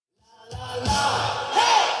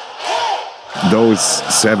those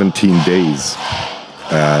 17 days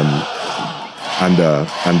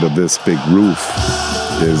under this big roof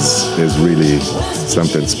is really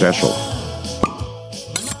something special.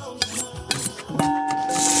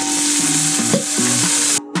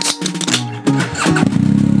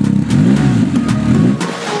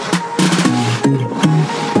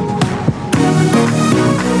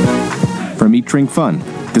 From Eat, Drink, Fun,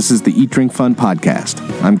 this is the Eat, Drink, Fun podcast.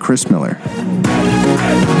 I'm Chris Miller.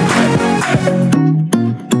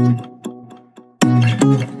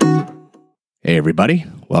 Hey everybody,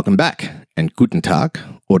 welcome back, and Guten Tag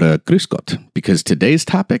oder Grüß Gott, because today's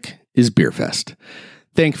topic is Beerfest.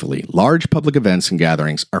 Thankfully, large public events and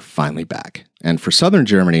gatherings are finally back, and for southern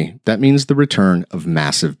Germany, that means the return of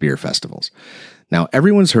massive beer festivals. Now,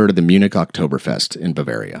 everyone's heard of the Munich Oktoberfest in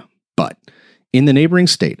Bavaria, but in the neighboring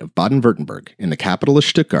state of Baden-Württemberg, in the capital of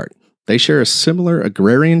Stuttgart, they share a similar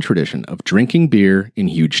agrarian tradition of drinking beer in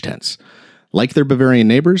huge tents. Like their Bavarian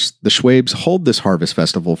neighbors, the Schwabes hold this harvest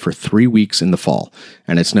festival for 3 weeks in the fall,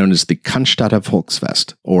 and it's known as the Cannstatter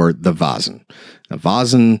Volksfest, or the Wasen. Now,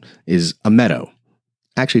 Wasen is a meadow.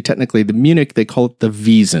 Actually, technically, the Munich, they call it the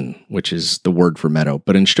Wiesen, which is the word for meadow,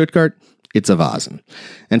 but in Stuttgart, it's a Wasen.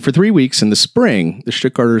 And for 3 weeks in the spring, the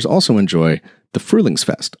Stuttgarters also enjoy the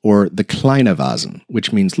Frühlingsfest, or the Kleine Wasen,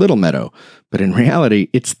 which means little meadow, but in reality,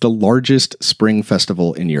 it's the largest spring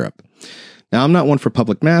festival in Europe. Now, I'm not one for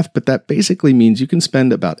public math, but that basically means you can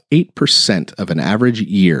spend about 8% of an average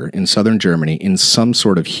year in southern Germany in some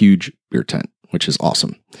sort of huge beer tent, which is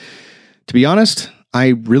awesome. To be honest, I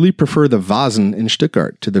really prefer the Wasen in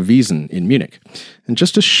Stuttgart to the Wiesen in Munich. And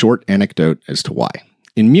just a short anecdote as to why.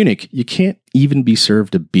 In Munich, you can't even be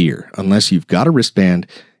served a beer unless you've got a wristband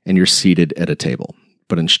and you're seated at a table.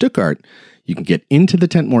 But in Stuttgart, you can get into the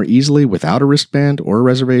tent more easily without a wristband or a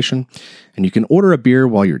reservation, and you can order a beer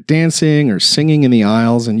while you're dancing or singing in the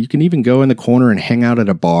aisles, and you can even go in the corner and hang out at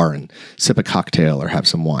a bar and sip a cocktail or have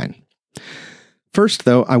some wine. First,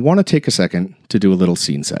 though, I want to take a second to do a little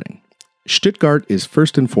scene setting. Stuttgart is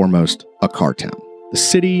first and foremost a car town. The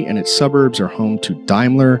city and its suburbs are home to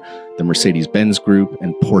Daimler, the Mercedes-Benz Group,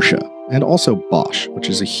 and Porsche, and also Bosch, which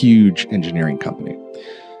is a huge engineering company.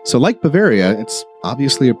 So like Bavaria, it's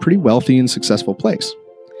obviously a pretty wealthy and successful place.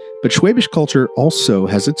 But Schwäbisch culture also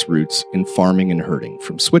has its roots in farming and herding,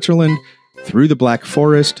 from Switzerland through the Black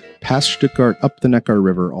Forest, past Stuttgart, up the Neckar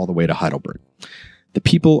River, all the way to Heidelberg. The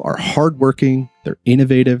people are hardworking, they're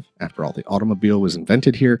innovative, after all, the automobile was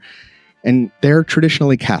invented here, and they're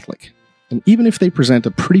traditionally Catholic. And even if they present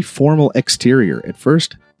a pretty formal exterior at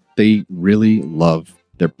first, they really love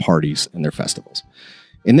their parties and their festivals.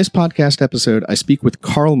 In this podcast episode, I speak with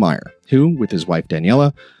Karl Maier, who, with his wife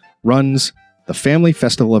Daniela, runs the family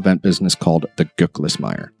festival event business called the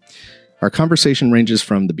Göckelesmaier. Our conversation ranges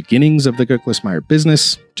from the beginnings of the Göckelesmaier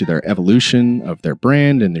business to their evolution of their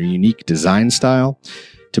brand and their unique design style,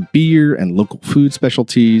 to beer and local food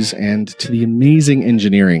specialties, and to the amazing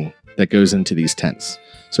engineering that goes into these tents.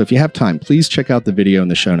 So if you have time, please check out the video in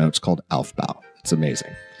the show notes called Aufbau. It's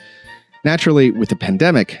amazing. Naturally, with the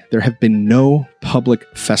pandemic, there have been no public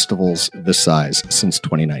festivals this size since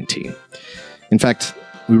 2019. In fact,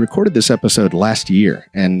 we recorded this episode last year,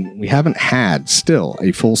 and we haven't had still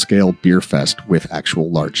a full-scale beer fest with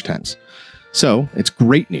actual large tents. So it's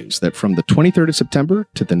great news that from the 23rd of September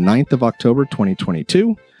to the 9th of October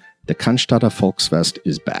 2022, the Cannstatter Volksfest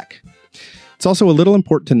is back. It's also a little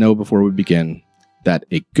important to know before we begin that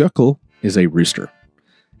a Göckel is a rooster.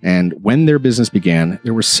 And when their business began,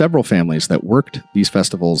 there were several families that worked these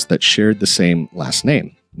festivals that shared the same last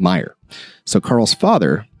name, Maier. So Karl's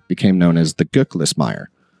father became known as the Göckelesmaier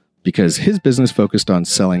because his business focused on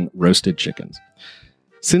selling roasted chickens.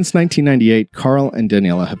 Since 1998, Karl and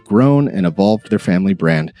Daniela have grown and evolved their family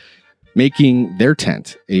brand, making their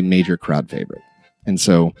tent a major crowd favorite. And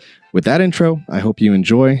so with that intro, I hope you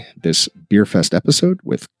enjoy this Beer Fest episode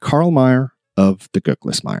with Karl Maier of the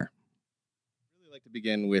Göckelesmaier.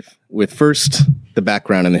 Begin with first the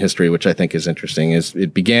background and the history, which I think is interesting. Is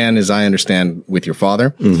it began, as I understand, with your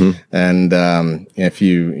father, and if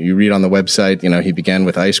you read on the website, he began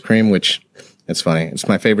with ice cream, which it's funny. It's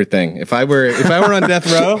my favorite thing. If I were on death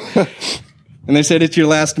row, and they said it's your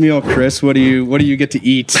last meal, Chris, what do you get to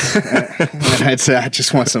eat? And I'd say I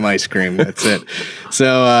just want some ice cream. That's it.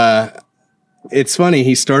 So it's funny.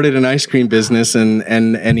 He started an ice cream business,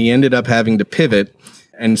 and he ended up having to pivot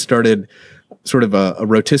and started sort of a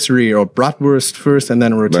rotisserie or bratwurst first, and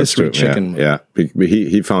then a rotisserie chicken. Yeah.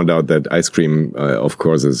 He found out that ice cream, of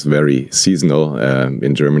course, is very seasonal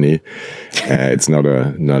in Germany. It's not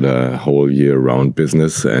a whole year round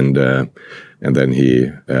business, and then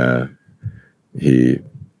he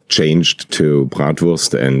changed to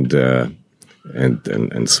bratwurst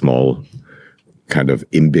and small kind of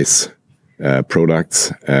imbiss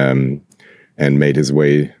products, and made his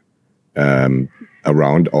way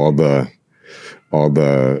around all the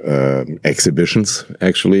exhibitions.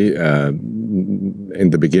 Actually, in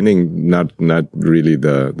the beginning, not really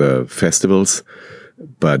the festivals,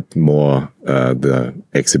 but more the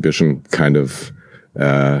exhibition kind of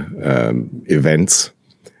events,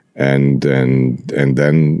 and then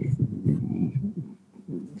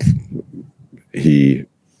he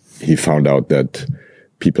found out that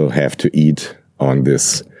people have to eat on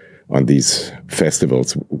these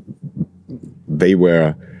festivals. They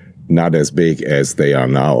were not as big as they are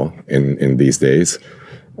now in these days.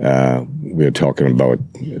 We're talking about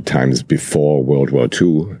times before World War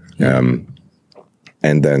II.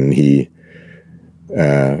 And then he,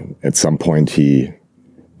 at some point, he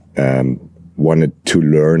wanted to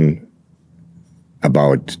learn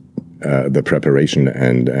about the preparation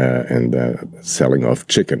and selling of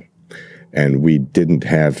chicken. And we didn't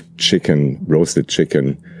have roasted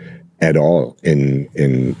chicken at all in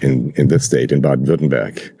the state, in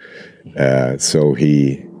Baden-Württemberg. So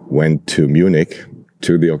he went to Munich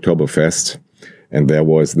to the Oktoberfest, and there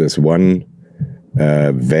was this one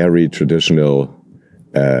very traditional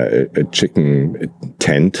chicken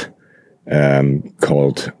tent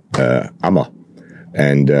called Ammer,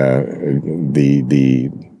 and the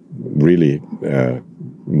really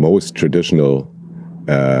most traditional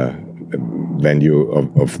venue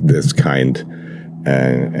of this kind,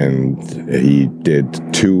 and he did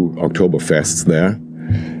 2 Oktoberfests there,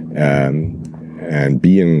 and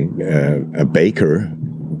being a baker,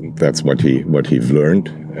 that's what he learned.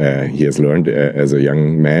 He has learned as a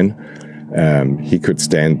young man. He could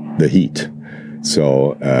stand the heat.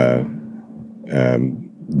 So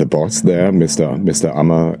the boss there, Mr.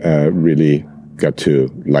 Ammer, really got to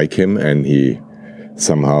like him, and he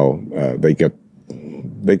somehow they got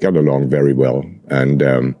along very well. And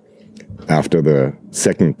after the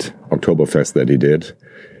second Oktoberfest that he did,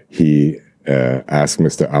 he asked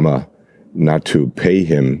Mr. Ammer not to pay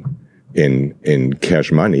him in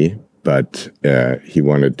cash money, but he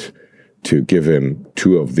wanted to give him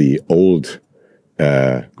 2 of the old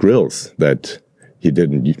grills that he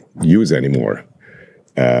didn't use anymore,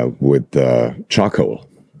 with charcoal.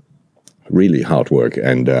 Really hard work.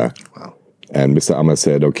 And wow. And Mr. Ammer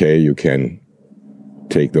said, okay, you can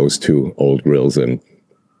take those 2 old grills and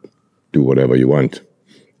do whatever you want.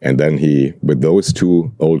 And then with those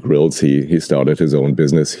 2 old grills, he started his own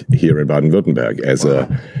business here in Baden-Württemberg as a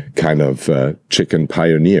kind of chicken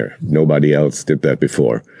pioneer. Nobody else did that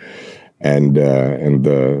before. And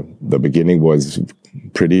the beginning was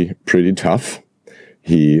pretty tough.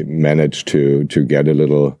 He managed to get a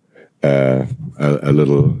little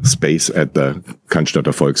space at the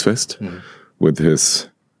Cannstatter Volksfest with his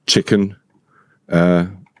chicken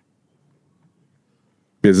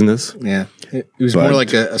business. Yeah, it was more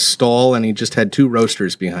like a stall, and he just had 2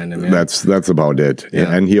 roasters behind him. Yeah? That's about it.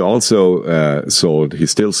 Yeah. And he also he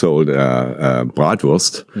still sold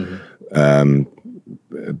bratwurst,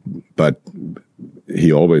 but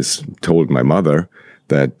he always told my mother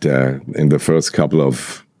that in the first couple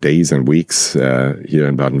of days and weeks here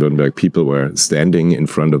in Baden-Württemberg, people were standing in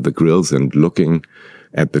front of the grills and looking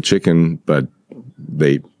at the chicken, but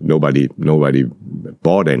nobody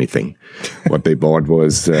bought anything. What they bought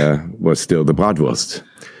was still the bratwurst.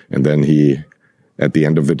 And then at the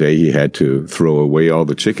end of the day, he had to throw away all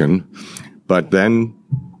the chicken. But then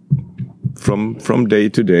from day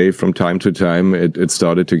to day, from time to time, it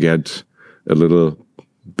started to get a little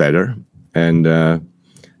better. And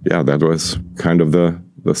that was kind of the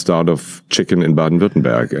start of chicken in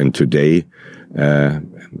Baden-Württemberg. And today,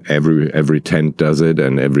 every tent does it,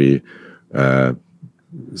 and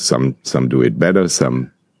some do it better,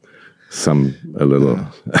 some a little.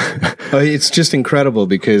 It's just incredible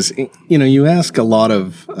because you ask a lot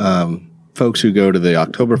of folks who go to the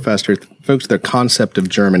Oktoberfest, or folks their concept of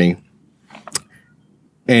Germany,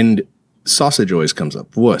 and sausage always comes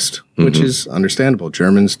up, Wurst, which is understandable.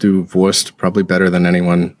 Germans do Wurst probably better than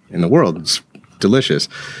anyone in the world. It's delicious.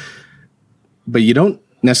 But you don't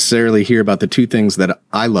necessarily hear about the 2 things that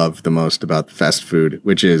I love the most about fast food,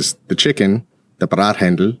 which is the chicken, the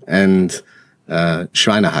Brathändel, and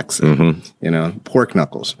Schweinehaxe, pork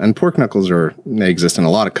knuckles. And pork knuckles they exist in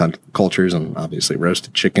a lot of cultures, and obviously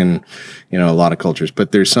roasted chicken, a lot of cultures.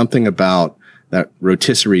 But there's something about that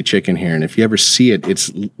rotisserie chicken here. And if you ever see it, it's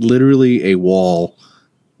literally a wall,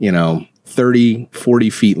 30, 40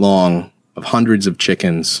 feet long of hundreds of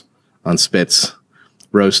chickens on spits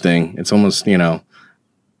roasting. It's almost,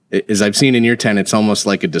 as I've seen in your tent, it's almost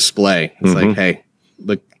like a display. It's like, hey,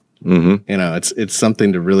 look You know, it's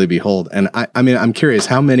something to really behold. And I mean, I'm curious,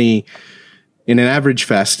 how many in an average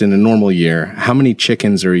fest in a normal year, how many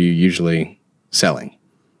chickens are you usually selling?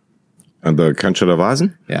 On the Cannstatter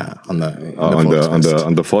Vasen? Yeah, on the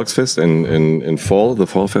Volksfest in fall, the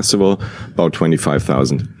fall festival, about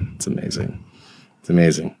 25,000. It's amazing. It's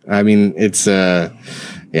amazing. I mean, it's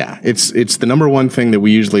it's the number one thing that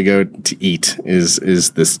we usually go to eat is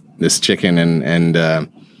this chicken, and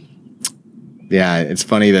it's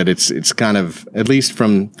funny that it's kind of, at least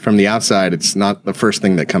from the outside, it's not the first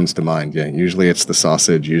thing that comes to mind. Yeah, usually it's the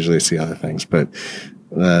sausage, usually it's the other things, but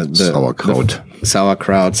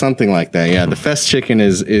sauerkraut, something like that. Yeah, the fest chicken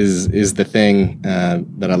is the thing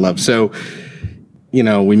that I love. So, you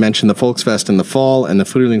know, we mentioned the Volksfest in the fall and the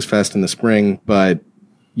Frühlingsfest in the spring, but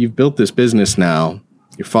you've built this business now.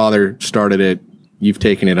 Your father started it, you've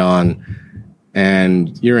taken it on,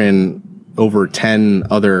 and you're in over 10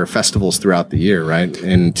 other festivals throughout the year, right?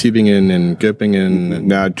 In Tübingen and Göppingen.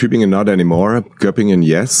 No, Tübingen not anymore. Göppingen,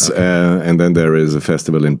 yes. Okay. And then there is a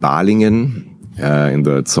festival in Balingen, in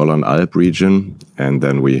the Zollern-Alb region. And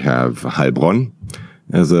then we have Heilbronn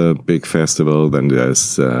as a big festival. Then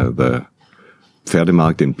there's the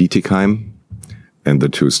Pferdemarkt in Bietigheim and the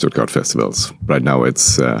 2 Stuttgart festivals. Right now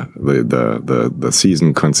it's the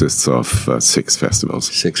season consists of 6 festivals.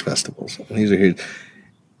 6 festivals. These are huge.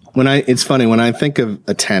 It's funny, when I think of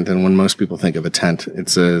a tent, and when most people think of a tent,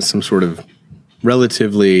 it's some sort of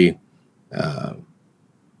relatively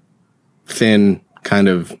thin, kind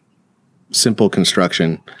of simple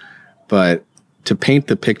construction. But to paint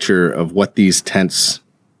the picture of what these tents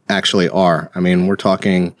actually are, I mean, we're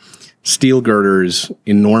talking steel girders,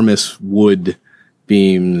 enormous wood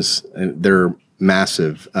beams. They're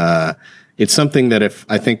massive. It's something that if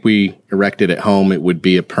I think we erected at home, it would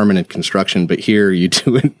be a permanent construction. But here you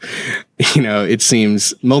do it, you know, it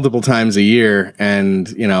seems multiple times a year. And,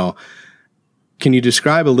 you know, can you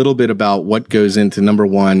describe a little bit about what goes into, number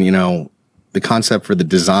one, you know, the concept for the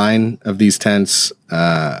design of these tents,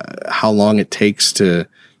 how long it takes to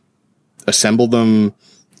assemble them,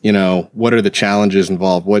 you know, what are the challenges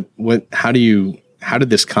involved? How did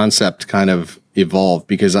this concept kind of evolve?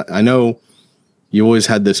 Because I know you always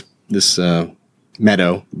had this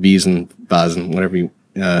meadow, Wiesen, whatever you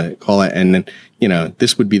call it. And then, you know,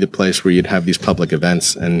 this would be the place where you'd have these public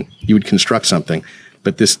events and you would construct something.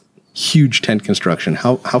 But this huge tent construction,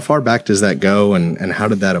 how far back does that go, and how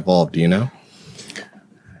did that evolve? Do you know?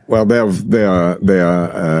 Well,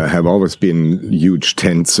 there have always been huge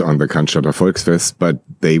tents on the Cannstatter Volksfest, but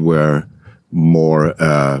they were more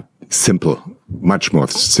simple, much more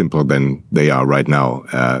simple than they are right now.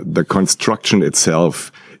 The construction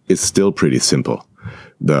itself is still pretty simple,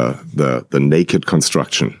 the naked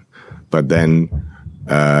construction. But then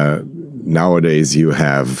nowadays you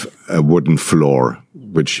have a wooden floor,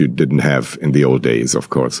 which you didn't have in the old days, of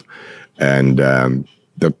course. And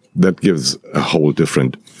that gives a whole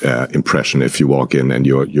different impression if you walk in and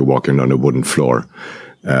you're walking on a wooden floor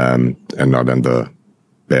and not on the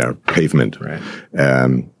bare pavement. Right.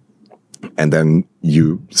 And then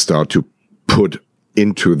you start to put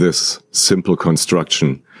into this simple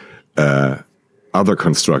construction other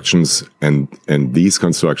constructions, and these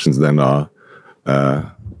constructions then are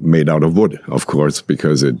made out of wood, of course,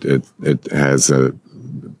 because it has a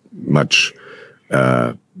much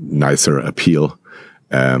nicer appeal,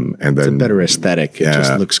 and then it's a better aesthetic. It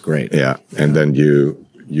just looks great. Yeah, and then you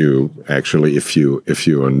actually, if you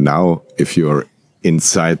are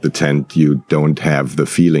inside the tent, you don't have the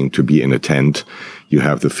feeling to be in a tent. You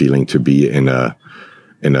have the feeling to be in a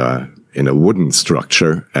wooden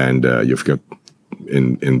structure, and you've got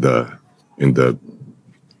in the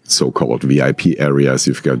so-called VIP areas,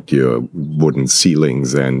 you've got your wooden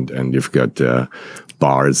ceilings, and you've got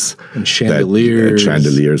bars and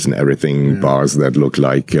chandeliers and everything. Yeah. Bars that look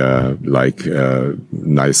like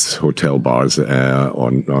nice hotel bars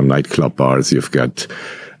or nightclub bars. You've got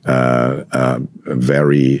a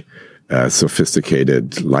very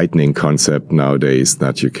sophisticated lighting concept nowadays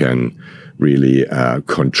that you can really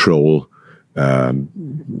control.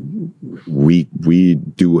 We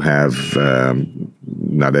do have,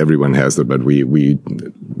 not everyone has it, but we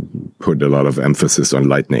put a lot of emphasis on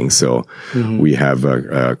lighting. So we have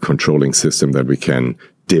a controlling system that we can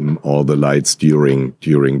dim all the lights during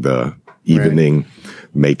the evening, right.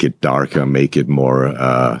 Make it darker, make it more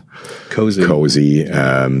cozy.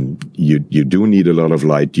 You do need a lot of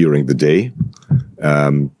light during the day,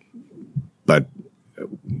 but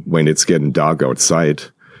when it's getting dark outside,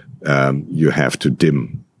 you have to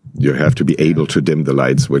dim. You have to be able to dim the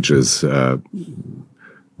lights, which is a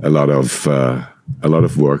lot of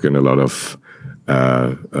work and a lot of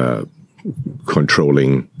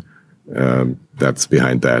controlling that's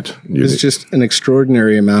behind that. There's just an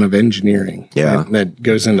extraordinary amount of engineering that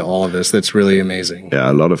goes into all of this. That's really amazing.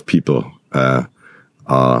 Yeah, a lot of people are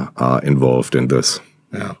involved in this.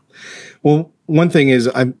 Yeah. Well, one thing is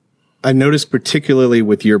I noticed particularly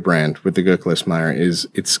with your brand, with the Göckelesmaier, is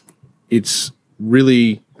it's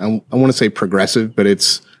really, I want to say progressive, but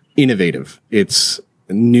it's innovative. It's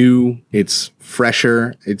new. It's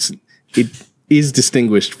fresher. It is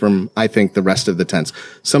distinguished from, I think, the rest of the tents.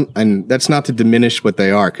 And that's not to diminish what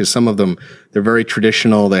they are, because some of them, they're very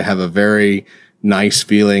traditional. They have a very nice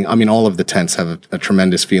feeling. I mean, all of the tents have a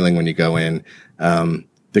tremendous feeling when you go in.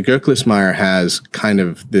 The Göckelesmaier has kind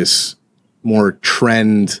of this more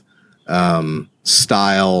trend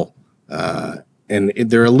style, and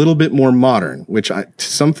they're a little bit more modern, which to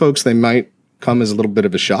some folks, they might come as a little bit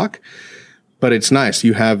of a shock, but it's nice.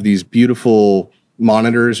 You have these beautiful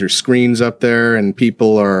monitors or screens up there, and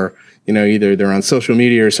people are, either they're on social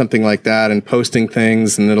media or something like that and posting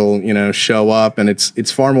things, and it'll, show up, and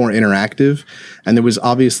it's far more interactive. And there was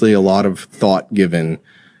obviously a lot of thought given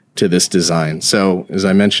to this design. So as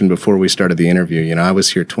I mentioned before we started the interview, I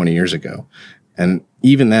was here 20 years ago, and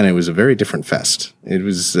even then it was a very different fest. It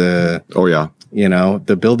was, the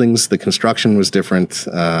buildings, the construction was different.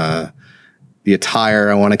 The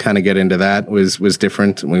attire, I want to kind of get into that, was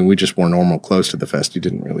different. I mean, we just wore normal clothes to the fest. You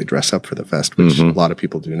didn't really dress up for the fest, which a lot of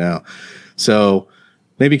people do now. So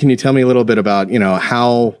maybe can you tell me a little bit about,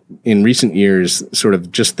 how in recent years sort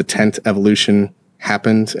of just the tent evolution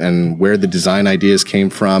happened and where the design ideas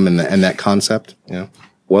came from and that concept? Yeah.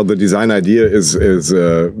 Well, the design idea is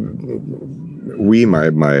my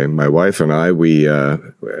wife and I, we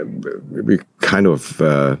kind of,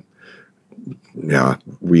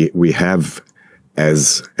 we have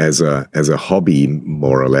as a hobby,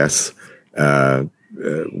 more or less.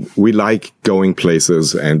 We like going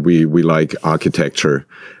places, and we like architecture.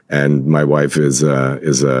 And my wife is a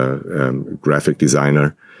graphic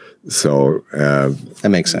designer, so that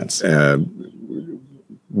makes sense.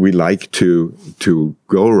 We like to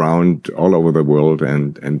go around all over the world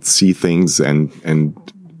and see things, and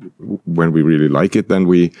when we really like it, then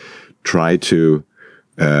we try to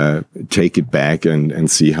take it back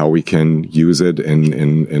and see how we can use it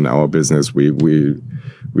in our business. We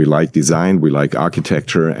like design, we like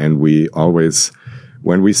architecture, and we always,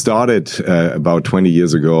 when we started about 20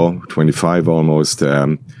 years ago, 25 almost,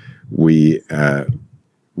 we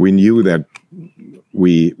knew that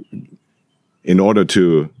in order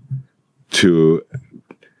to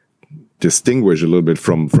distinguish a little bit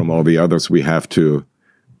from all the others, we have to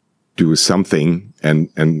do something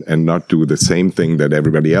and not do the same thing that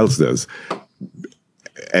everybody else does.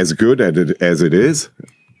 As good at it as it is,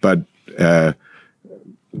 but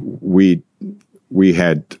we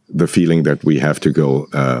had the feeling that we have to go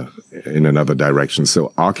in another direction.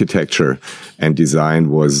 So architecture and design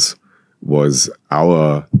was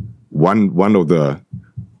our one of the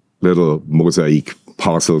little mosaic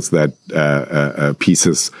parcels that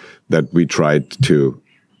pieces that we tried to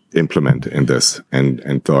implement in this,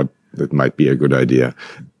 and thought that might be a good idea.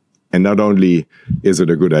 And not only is it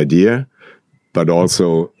a good idea, but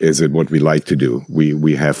also is it what we like to do.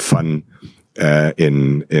 We have fun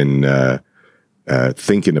in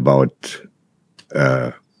thinking about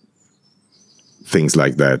things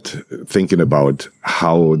like that, thinking about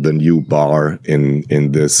how the new bar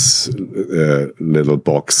in this little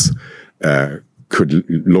box could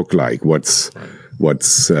look like. What's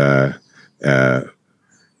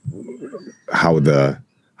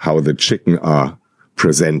how the chicken are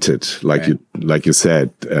presented, like you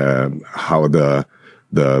said, how the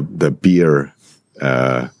beer,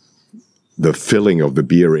 the filling of the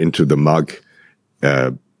beer into the mug.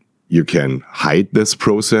 You can hide this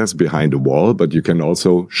process behind a wall, but you can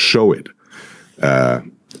also show it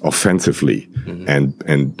offensively and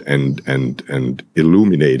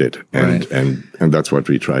illuminate it, and that's what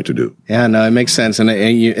we try to do. Yeah, no, it makes sense. And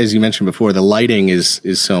as you mentioned before, the lighting is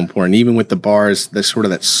so important. Even with the bars, there's sort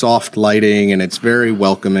of that soft lighting, and it's very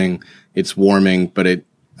welcoming. It's warming, but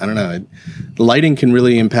the lighting can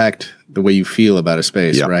really impact the way you feel about a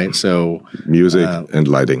space, right? So music and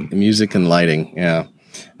lighting. Music and lighting, yeah.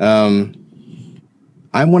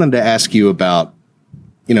 I wanted to ask you about,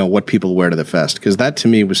 what people wear to the fest, because that to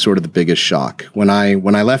me was sort of the biggest shock. When I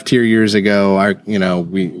left here years ago,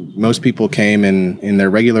 most people came in their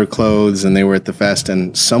regular clothes, and they were at the fest,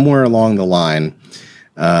 and somewhere along the line,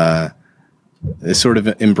 they sort of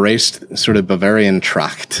embraced sort of Bavarian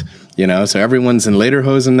Tracht. So everyone's in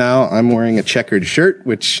lederhosen now. I'm wearing a checkered shirt,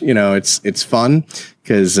 which, it's fun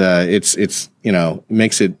because it's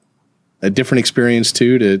makes it a different experience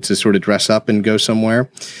too, to sort of dress up and go somewhere.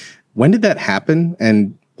 When did that happen?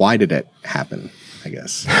 And why did it happen, I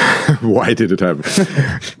guess? Why did it happen?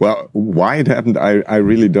 Well, why it happened, I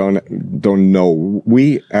really don't know.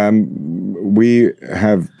 We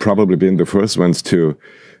have probably been the first ones to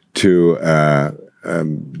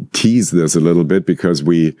tease this a little bit, because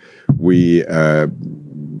we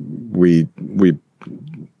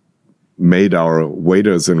made our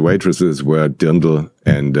waiters and waitresses wear dirndl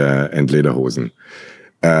and lederhosen,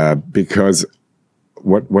 because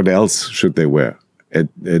what else should they wear? It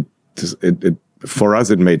for us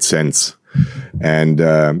it made sense, and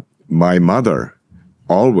my mother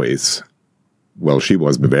always. Well, she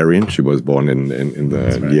was Bavarian. She was born in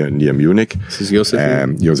the near Munich. This is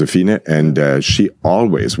Josephine. Josephine, and she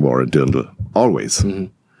always wore a dirndl. Always,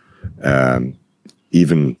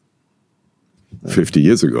 even 50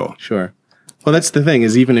 years ago. Sure. Well, that's the thing,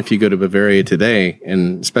 is even if you go to Bavaria today,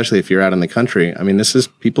 and especially if you're out in the country, I mean,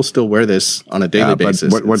 people still wear this on a daily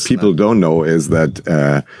basis. But what people don't know is that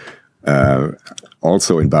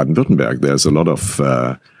also in Baden-Württemberg, there's a lot of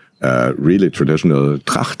really traditional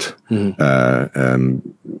Tracht.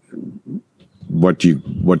 What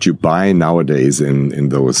you buy nowadays in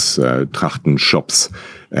those Trachten shops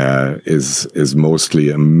is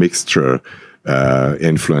mostly a mixture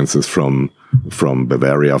influences from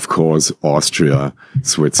Bavaria, of course, Austria,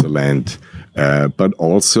 Switzerland, but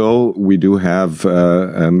also we do have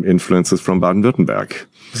influences from Baden-Württemberg.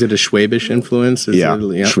 Is it a Schwäbisch influence?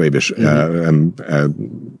 Schwäbisch,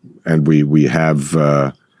 and we have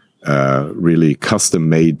really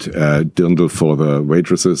custom-made dirndl for the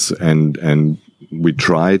waitresses, and we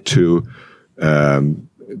try to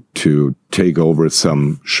take over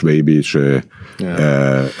some Schwäbische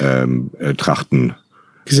Trachten.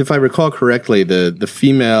 Because if I recall correctly, the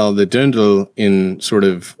dirndl in sort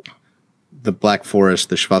of the Black Forest,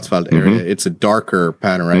 the Schwarzwald area, it's a darker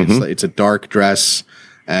pattern, right? It's a dark dress.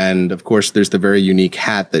 And of course, there's the very unique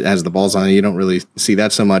hat that has the balls on it. You don't really see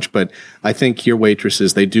that so much, but I think your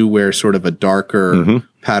waitresses, they do wear sort of a darker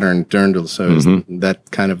pattern dirndl. So is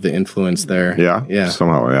that kind of the influence there? Yeah.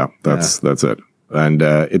 Somehow, yeah. That's it. And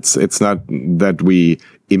it's not that we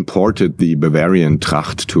imported the Bavarian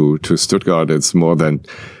Tracht to Stuttgart. It's more than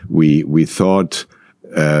we thought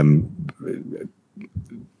a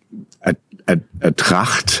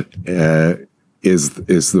Tracht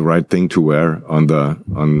is the right thing to wear on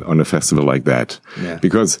a festival like that,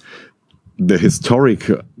 because the historic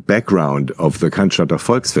background of the Cannstatter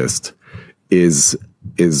Volksfest is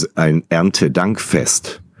ein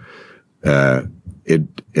Erntedankfest.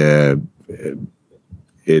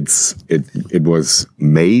 It was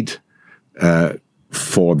made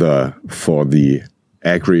for the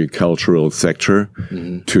agricultural sector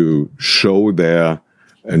to show their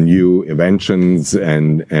new inventions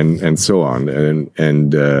and so on,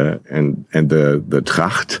 and the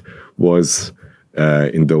Tracht was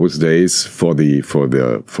in those days for the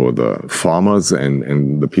farmers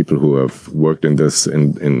and the people who have worked in this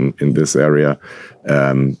area,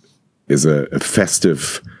 is a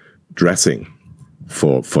festive dressing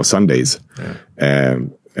for Sundays.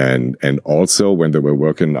 And also when they were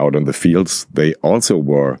working out on the fields, they also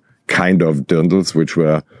wore kind of dirndls which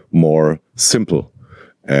were more simple.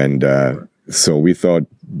 And so we thought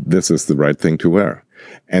this is the right thing to wear.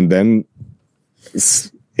 And then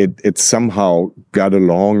it somehow got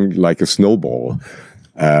along like a snowball.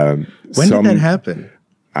 When did that happen?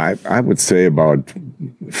 I would say about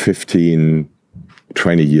 15,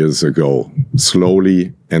 20 years ago,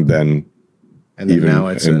 slowly, and then now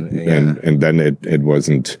it's and then it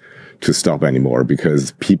wasn't to stop anymore,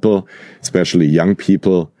 because people, especially young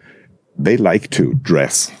people, they like to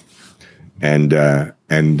dress, and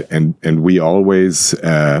we always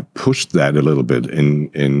pushed that a little bit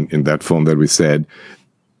in that form that we said,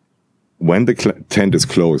 when the tent is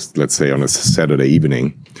closed, let's say on a Saturday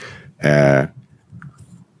evening,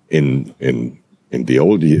 in the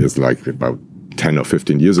old years, like about 10 or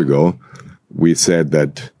 15 years ago, we said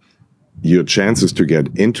that your chances to get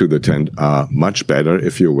into the tent are much better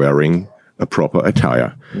if you're wearing a proper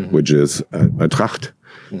attire, which is a Tracht.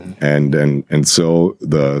 And so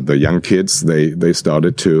the young kids, they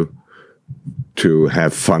started to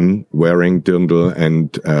have fun wearing dirndl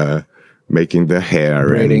and making their hair,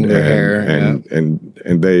 braiding their hair,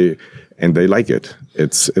 and they like it.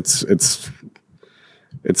 It's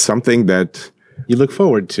something that you look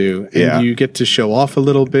forward to, and you get to show off a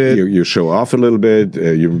little bit. You show off a little bit.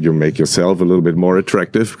 You make yourself a little bit more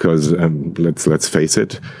attractive, because let's face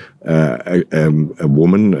it, a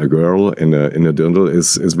woman, a girl in a dirndl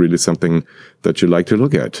is really something that you like to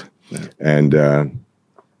look at. And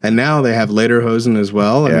now they have lederhosen as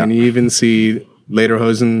well. I mean, you even see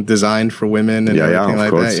lederhosen designed for women and everything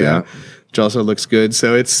like that. which also looks good.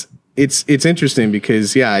 So it's interesting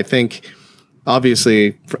because, yeah, I think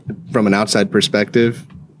obviously from an outside perspective,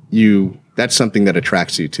 that's something that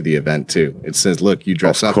attracts you to the event too. It says, look, you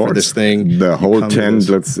dress up for this thing. The whole tent.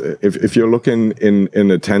 If you're looking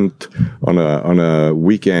in a tent on a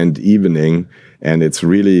weekend evening, and it's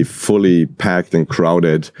really fully packed and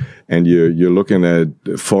crowded, and you're looking at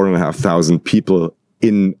 4,500 people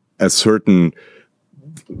in a certain,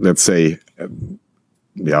 let's say,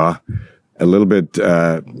 a little bit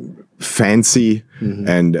fancy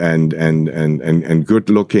and good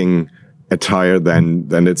looking attire,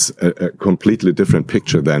 then it's a completely different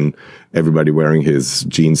picture than everybody wearing his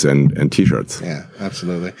jeans and t-shirts. Yeah,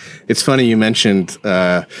 absolutely. It's funny you mentioned,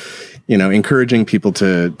 encouraging people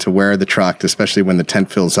to wear the Tracht, especially when the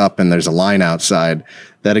tent fills up and there's a line outside.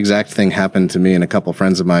 That exact thing happened to me and a couple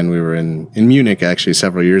friends of mine. We were in Munich actually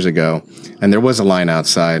several years ago, and there was a line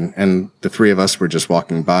outside, and the three of us were just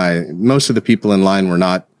walking by. Most of the people in line were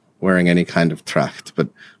not wearing any kind of Tracht, but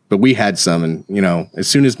we had some, and as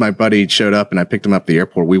soon as my buddy showed up and I picked him up at the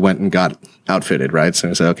airport, we went and got outfitted, right? So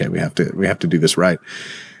I said, okay, we have to do this right.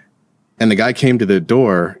 And the guy came to the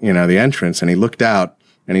door, the entrance, and he looked out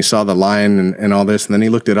and he saw the line and all this, and then he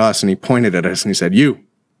looked at us and he pointed at us and he said, "You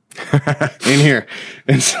in here."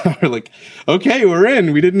 And so we're like, okay, we're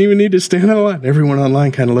in. We didn't even need to stand in line. Everyone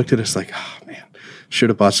online kind of looked at us like, oh man, should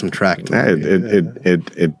have bought some Tracht.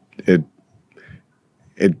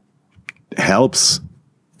 It helps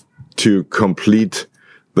to complete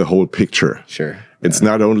the whole picture. Sure. It's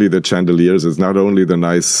not only the chandeliers, it's not only the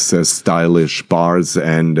nice, stylish bars,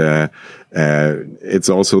 and it's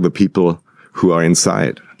also the people who are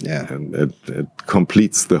inside. Yeah. And it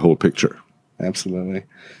completes the whole picture. Absolutely.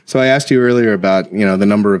 So I asked you earlier about, the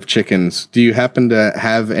number of chickens. Do you happen to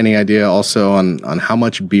have any idea also on how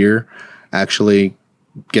much beer actually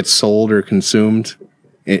gets sold or consumed,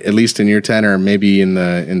 at least in your tent or maybe in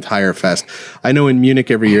the entire fest? I know in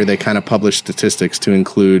Munich every year they kind of publish statistics to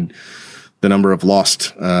include the number of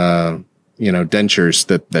lost, dentures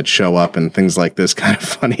that show up and things like this, kind of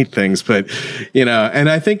funny things. But, and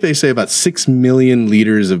I think they say about 6 million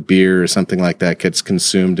liters of beer or something like that gets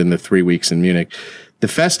consumed in the 3 weeks in Munich. The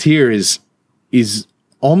fest here is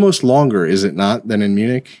almost longer, is it not, than in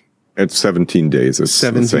Munich? It's 17 days. It's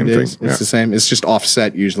 17 the same days. thing. It's the same. It's just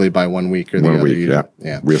offset usually by 1 week or the other. 1 week,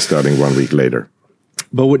 yeah. We're starting 1 week later.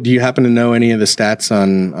 But do you happen to know any of the stats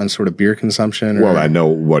on sort of beer consumption? Or? Well, I know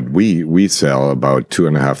what we sell, about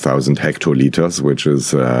 2,500 hectoliters, which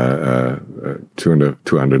is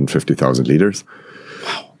 250,000 liters.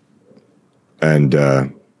 Wow. And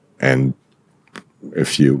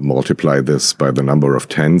if you multiply this by the number of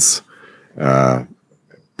tents,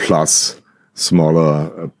 plus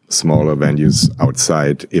smaller venues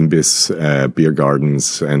outside, Imbiss, beer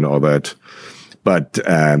gardens, and all that, but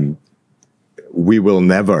we will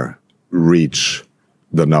never reach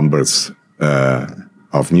the numbers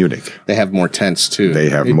of Munich. They have more tents too. They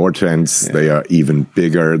have more tents. Yeah. They are even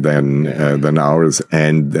bigger than ours,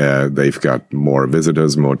 and they've got more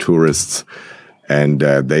visitors, more tourists, and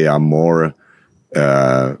they are more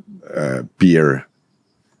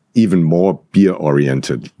even more beer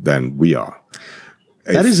oriented than we are.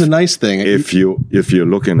 That is a nice thing. If you're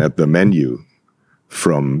looking at the menu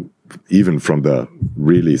from the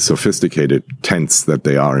really sophisticated tents that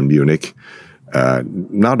they are in Munich,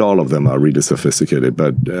 not all of them are really sophisticated,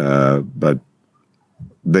 but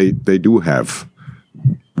they do have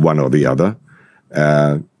one or the other,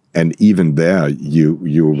 and even there you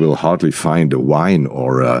will hardly find a wine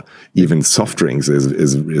or even soft drinks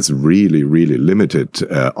is really limited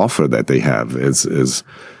offer that they have. It's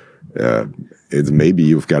maybe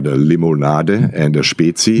you've got a limonade and a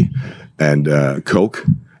Spezi and Coke.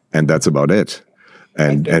 And that's about it.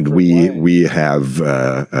 And we have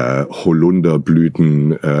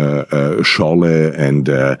Holunderblüten, Schorle,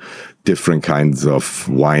 and different kinds of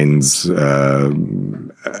wines,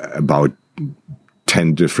 about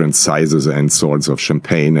 10 different sizes and sorts of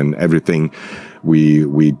champagne and everything.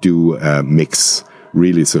 We do mix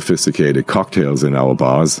really sophisticated cocktails in our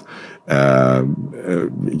bars.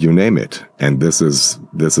 You name it. And this is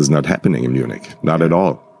not happening in Munich. Not at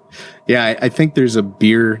all. Yeah, I think there's a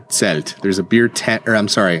beer zelt. There's a beer tent, or I'm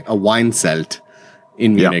sorry, a wine zelt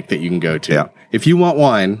in Munich that you can go to. Yeah. If you want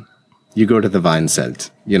wine, you go to the wine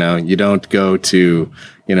zelt. You don't go to,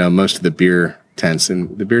 most of the beer tents.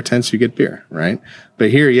 In the beer tents, you get beer, right? But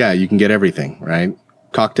here, you can get everything, right?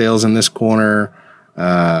 Cocktails in this corner,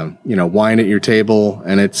 wine at your table,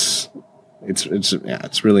 and it's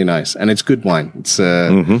really nice, and it's good wine. It's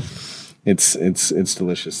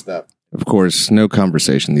delicious stuff. Of course, no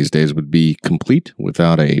conversation these days would be complete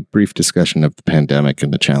without a brief discussion of the pandemic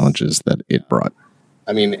and the challenges that it brought.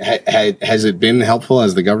 I mean, has it been helpful?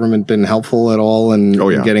 Has the government been helpful at all in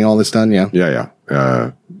getting all this done? Yeah.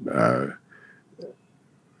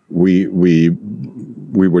 We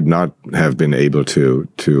would not have been able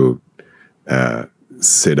to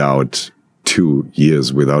sit out 2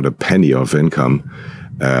 years without a penny of income,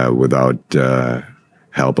 without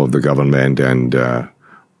help of the government, and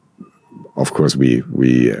of course we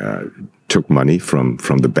took money from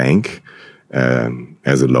the bank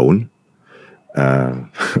as a loan, a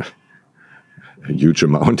huge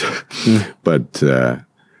amount, but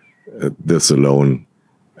this alone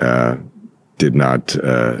did not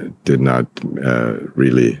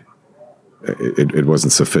really. It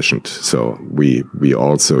wasn't sufficient. So we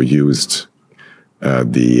also used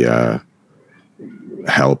the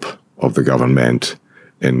help of the government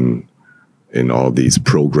in all these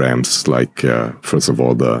programs. Like first of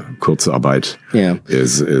all, the Kurzarbeit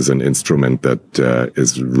is an instrument that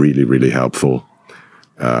is really, really helpful.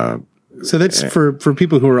 So that's for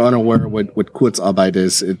people who are unaware what Kurzarbeit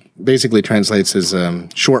is. It basically translates as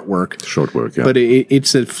short work. Short work, yeah. But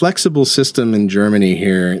it's a flexible system in Germany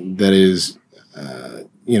here that is,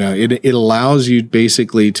 it allows you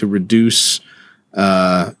basically to reduce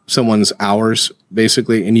someone's hours,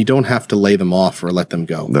 basically, and you don't have to lay them off or let them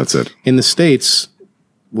go. That's it. In the States,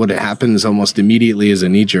 what happens almost immediately as a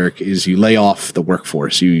knee-jerk is you lay off the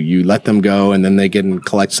workforce. You let them go, and then they get and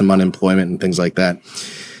collect some unemployment and things like that.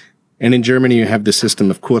 And in Germany, you have the system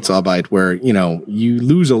of Kurzarbeit where, you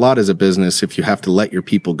lose a lot as a business if you have to let your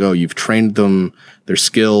people go. You've trained them, they're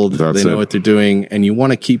skilled, they know what they're doing, and you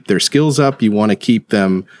want to keep their skills up. You want to keep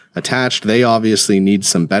them attached. They obviously need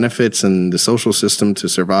some benefits and the social system to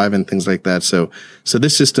survive and things like that. So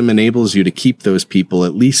this system enables you to keep those people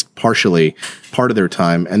at least partially part of their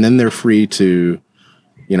time, and then they're free to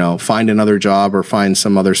find another job or find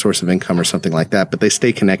some other source of income or something like that, but they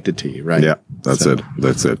stay connected to you, right? Yeah, that's it.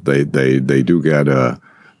 They do get a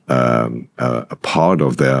part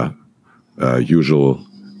of their usual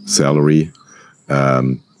salary,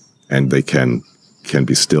 and they can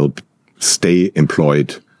be still stay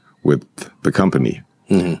employed with the company,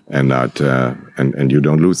 and not and you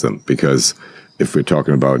don't lose them, because if we're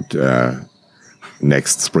talking about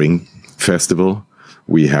next spring festival,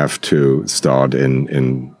 we have to start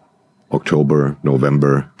in October,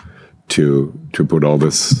 November to put all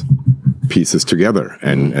this pieces together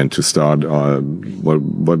and to start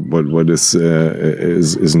what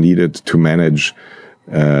is needed to manage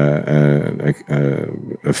a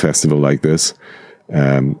festival like this,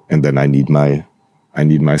 and then I need my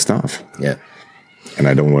staff. Yeah, and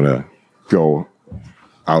I don't want to go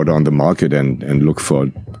out on the market and look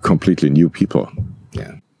for completely new people.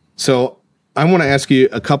 Yeah, so I want to ask you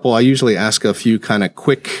a couple. I usually ask a few kind of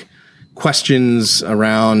quick questions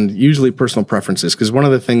around usually personal preferences, because one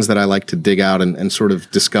of the things that I like to dig out and sort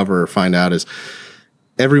of discover or find out is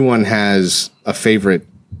everyone has a favorite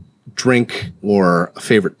drink or a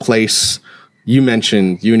favorite place. You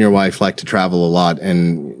mentioned you and your wife like to travel a lot,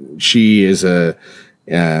 and she is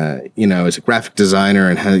is a graphic designer,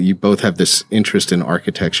 and you both have this interest in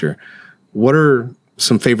architecture. What are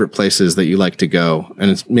some favorite places that you like to go, and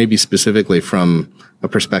it's maybe specifically from a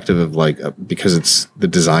perspective of because the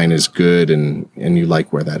design is good and you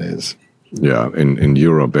like where that is? Yeah, in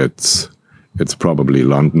Europe, it's probably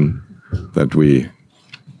London that we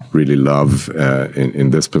really love in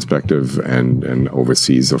this perspective, and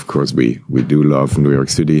overseas, of course, we do love New York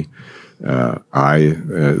City. I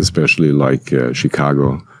especially like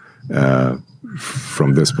Chicago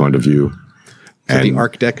from this point of view. And the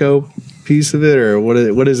Art Deco piece of it, or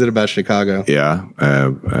what is it about Chicago? Yeah,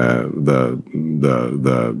 the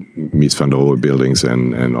Mies van der Rohe buildings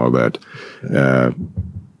and all that.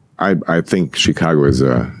 I think Chicago is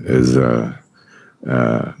a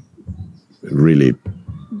really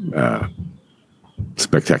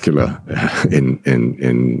spectacular in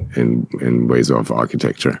ways of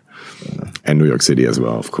architecture, and New York City as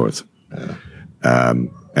well, of course. And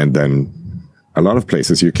then a lot of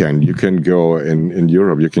places you can go in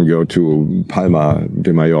Europe. You can go to Palma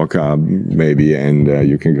de Mallorca, maybe, and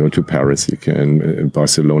you can go to Paris.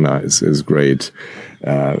 Barcelona is great.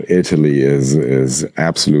 Italy is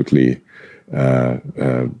absolutely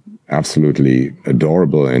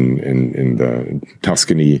adorable in the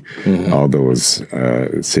Tuscany, all those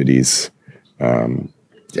cities.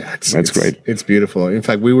 That's great. It's beautiful. In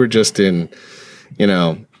fact, we were just in,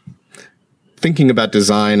 thinking about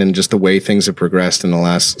design and just the way things have progressed in the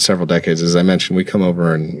last several decades. As I mentioned, we come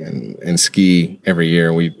over and ski every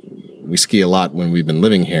year. We ski a lot when we've been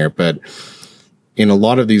living here, but in a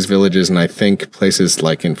lot of these villages, and I think places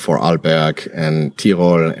like in Vorarlberg and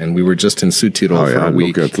Tirol, and we were just in Südtirol for a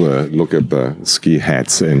week. Look at the ski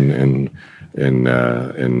hats in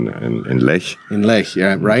Lech. In Lech,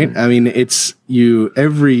 yeah, right. I mean, it's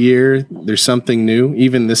every year. There's something new.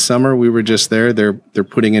 Even this summer, we were just there. They're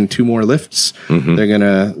putting in 2 more lifts. Mm-hmm. They're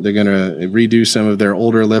gonna redo some of their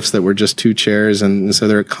older lifts that were just 2 chairs, and so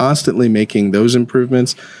they're constantly making those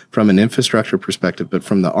improvements from an infrastructure perspective. But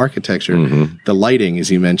from the architecture, mm-hmm. the lighting,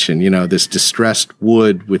 as you mentioned, this distressed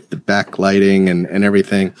wood with the backlighting and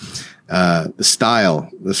everything. The style,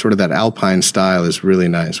 the sort of that alpine style is really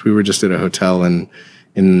nice. We were just at a hotel in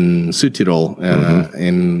Südtirol,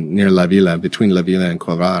 mm-hmm. Near La Villa, between La Villa and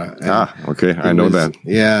Corvara. Okay. I know that.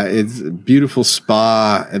 Yeah, it's a beautiful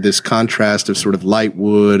spa, this contrast of sort of light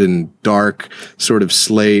wood and dark sort of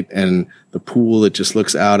slate, and the pool that just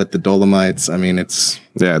looks out at the Dolomites. I mean, it's...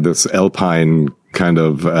 Yeah, this alpine kind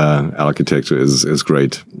of architecture is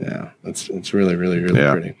great. Yeah, it's really, really, really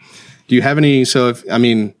pretty. Do you have any...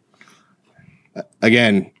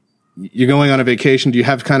 Again, you're going on a vacation. Do you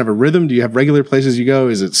have kind of a rhythm? Do you have regular places you go?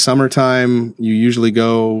 Is it summertime? You usually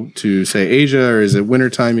go to, say, Asia, or is it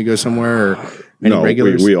wintertime you go somewhere? Or any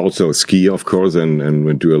regulars? We also ski, of course, and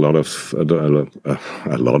we do a lot of.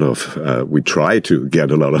 We try to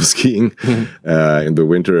get a lot of skiing in the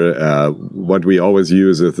winter. What we always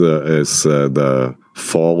use is the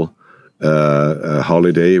fall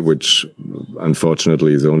holiday, which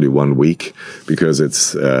unfortunately is only 1 week, because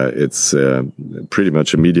it's pretty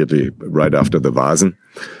much immediately right after the Vasen.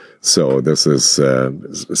 So this is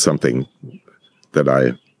something that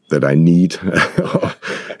I need,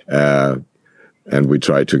 and we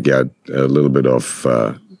try to get a little bit of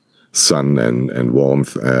sun and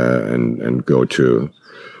warmth, and go to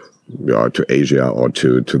Asia or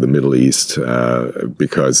to the Middle East,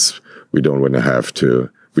 because we don't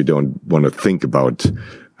want to think about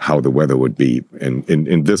how the weather would be.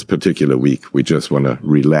 In this particular week, we just want to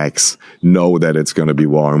relax, know that it's going to be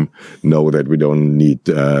warm, know that we don't need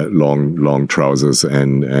long trousers,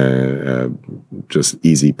 and just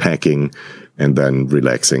easy packing, and then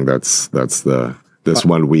relaxing. That's this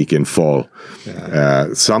 1 week in fall.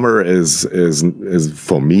 Yeah. Summer is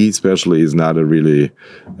for me especially is not a really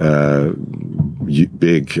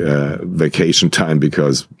big vacation time,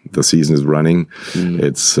 because the season is running.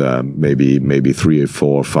 It's maybe 3 or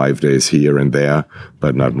 4 or 5 days here and there,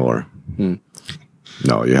 but not more.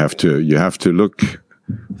 No, you have to look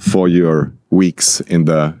for your weeks in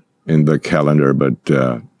the calendar, but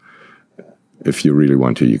if you really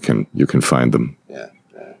want to, you can find them.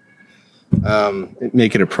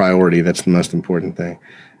 Make it a priority. That's the most important thing.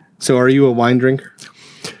 So, are you a wine drinker?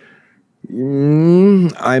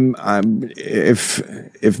 I'm.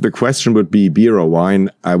 If the question would be beer or wine,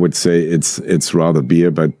 I would say it's rather beer,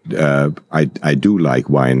 but I do like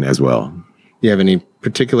wine as well. Do you have any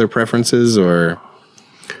particular preferences, or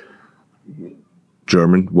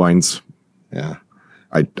German wines? Yeah,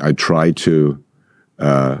 I try to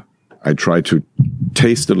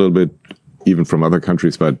taste a little bit even from other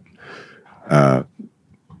countries, but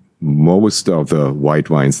most of the white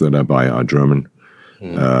wines that I buy are German.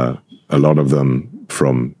 A lot of them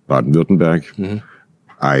from Baden-Württemberg. Mm-hmm.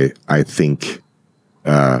 I think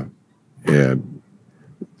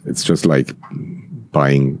it's just like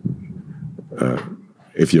buying.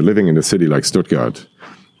 If you're living in a city like Stuttgart,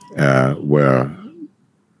 where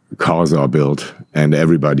cars are built and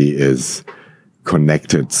everybody is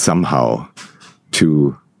connected somehow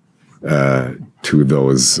to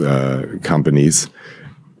those companies,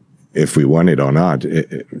 if we want it or not,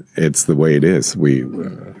 it's the way it is.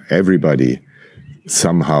 Everybody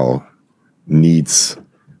somehow needs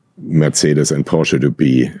Mercedes and Porsche to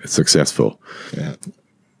be successful. Yeah.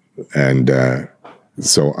 And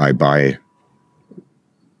so I buy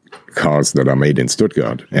cars that are made in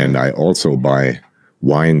Stuttgart, and I also buy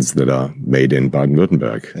wines that are made in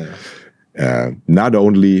Baden-Württemberg. Yeah. Not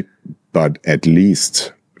only, but at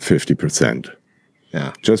least 50%.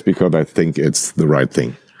 Yeah. Just because I think it's the right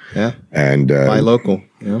thing. Yeah. And buy local.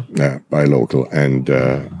 Yeah. Yeah, buy local, and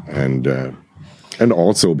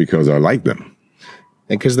also because I like them.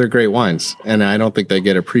 And because they're great wines, and I don't think they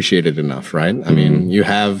get appreciated enough, right? I mean, you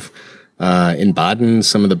have in Baden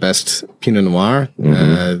some of the best Pinot Noir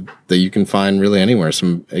that you can find really anywhere.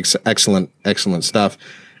 Some excellent stuff.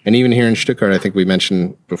 And even here in Stuttgart, I think we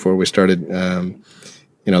mentioned before we started,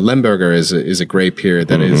 Lemberger is a grape here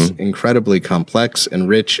that is incredibly complex and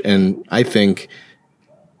rich, and I think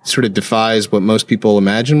sort of defies what most people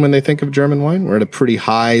imagine when they think of German wine. We're at a pretty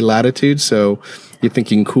high latitude, so you're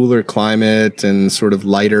thinking cooler climate and sort of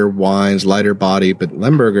lighter wines, lighter body. But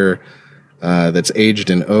Lemberger, that's aged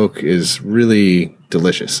in oak is really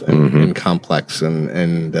delicious and complex.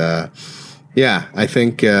 And yeah, I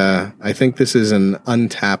think this is an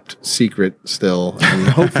untapped secret still, and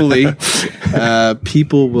hopefully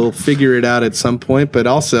people will figure it out at some point. But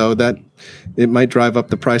also that it might drive up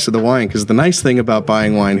the price of the wine, because the nice thing about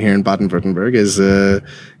buying wine here in Baden-Württemberg is,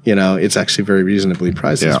 it's actually very reasonably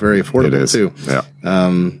priced. It's very affordable too,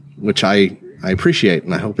 which I appreciate,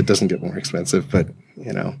 and I hope it doesn't get more expensive. But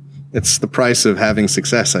it's the price of having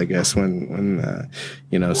success, I guess. When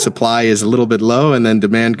supply is a little bit low and then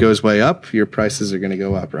demand goes way up, your prices are going to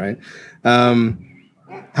go up, right? How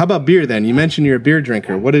about beer then? You mentioned you're a beer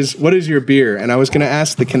drinker. What is your beer? And I was going to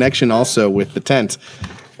ask the connection also with the tent.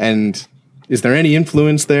 And is there any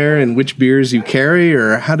influence there in which beers you carry,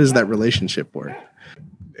 or how does that relationship work?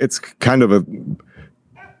 It's kind of a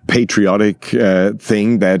patriotic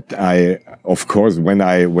thing that I, of course, when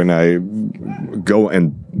I go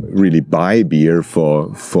and really buy beer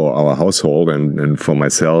for our household and for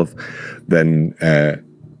myself, then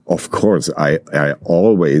of course I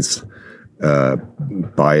always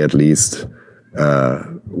buy at least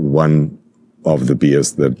one of the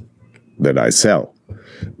beers that I sell,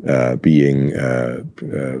 being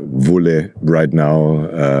Wulle right now,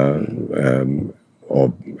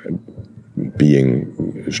 or being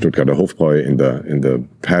Stuttgarter Hofbräu in the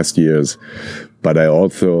past years, but I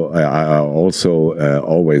also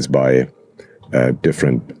always buy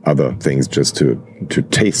different other things just to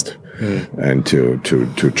taste and to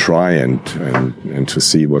try and to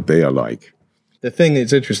see what they are like. The thing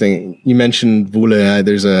that's interesting, you mentioned Wulle.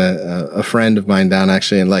 There's a friend of mine down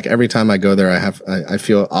actually, and like every time I go there, I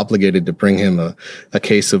feel obligated to bring him a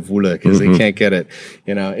case of Wulle, because they can't get it.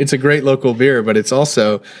 It's a great local beer, but it's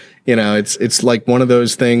also, it's like one of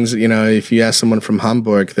those things. If you ask someone from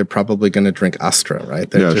Hamburg, they're probably going to drink Astra, right?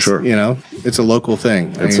 They're sure. It's a local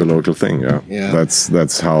thing. It's a local thing. Yeah.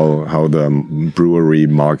 That's how the brewery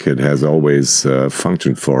market has always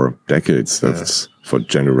functioned for decades. That's for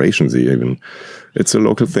generations even. It's a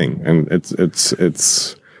local thing, and it's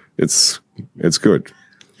good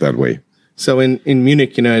that way. So in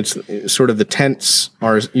Munich, it's sort of the tents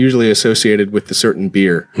are usually associated with a certain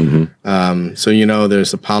beer. So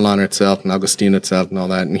there's the Paulaner itself and Augustiner itself and all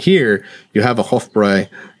that. And here you have a Hofbräu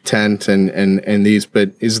tent and these.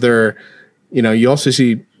 But is there, you also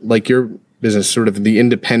see like your business, sort of the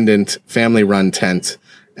independent family-run tent.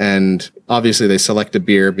 And obviously they select a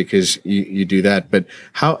beer because you do that. But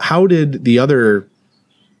how did the other,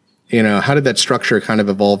 how did that structure kind of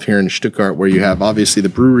evolve here in Stuttgart, where you have obviously the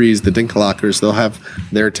breweries, the Dinkelakers, they'll have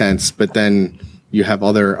their tents, but then you have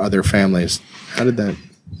other families. How did that?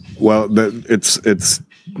 Well, it's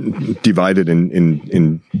divided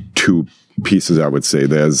in two pieces, I would say.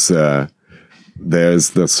 There's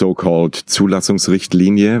the so-called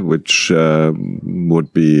Zulassungsrichtlinie, which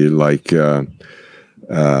would be like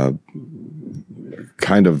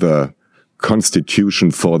kind of the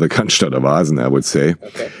constitution for the Cannstatter Vasen, I would say.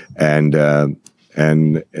 Okay. And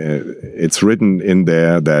it's written in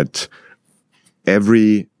there that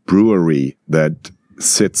every brewery that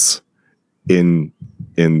sits in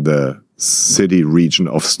the city region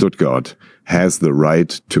of Stuttgart has the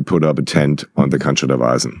right to put up a tent on the Cannstatter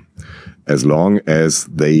Vasen, as long as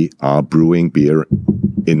they are brewing beer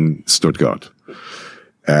in Stuttgart.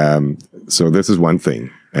 So this is one thing.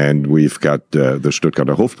 And we've got the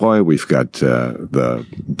Stuttgarter Hofbräu, we've got the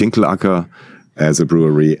Dinkelacker as a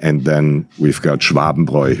brewery, and then we've got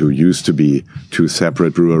Schwabenbräu, who used to be two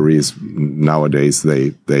separate breweries. Nowadays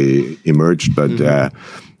they emerged, but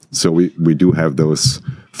so we do have those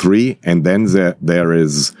three. And then there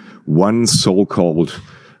is one so-called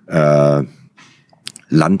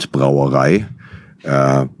Landbrauerei,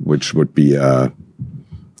 which would be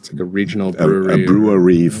it's like a regional brewery. A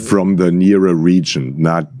brewery from the nearer region,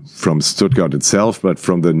 not from Stuttgart itself, but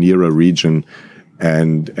from the nearer region.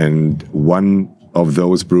 And one of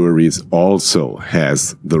those breweries also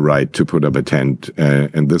has the right to put up a tent.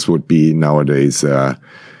 And this would be nowadays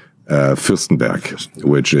Fürstenberg,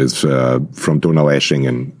 which is from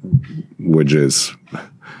Donaueschingen, which is,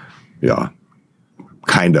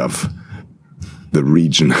 kind of the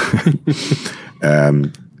region.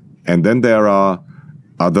 And then there are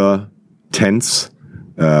other tents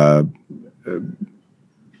that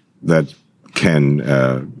can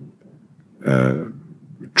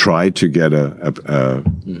try to get a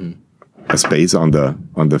space on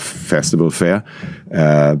the festival fair.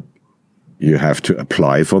 You have to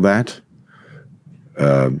apply for that.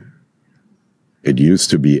 It used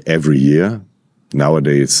to be every year.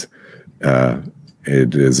 Nowadays,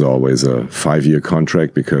 it is always a 5-year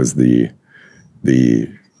contract, because the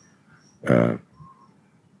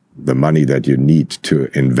the money that you need to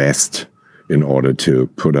invest in order to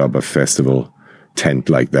put up a festival tent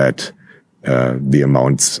like that, the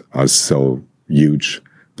amounts are so huge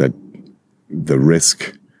that the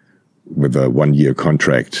risk with a 1-year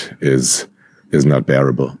contract is not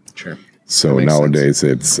bearable. Sure. So nowadays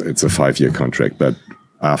it's a 5-year contract, but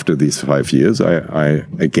after these 5 years, I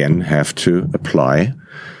again have to apply,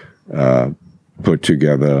 put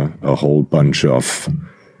together a whole bunch of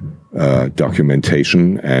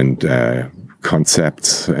documentation and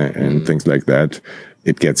concepts and things like that.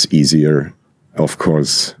 It gets easier, of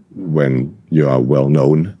course, when you are well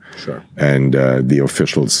known, sure, and the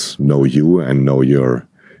officials know you and know your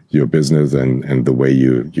business and the way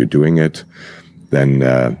you're doing it. Then,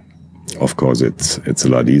 of course, it's a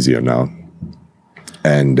lot easier now.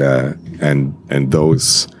 And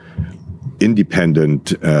those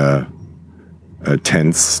independent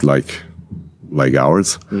tents like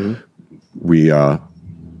ours, mm-hmm. we are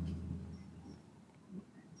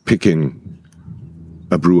picking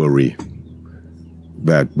a brewery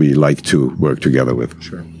that we like to work together with.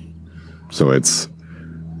 Sure. So it's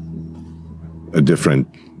a different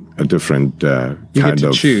you kind get to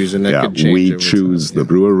of choose, and that could change. We choose the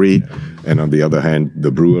brewery, and on the other hand,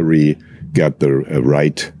 the brewery got the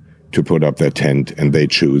right to put up their tent, and they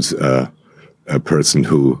choose a person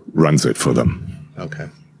who runs it for them. Okay.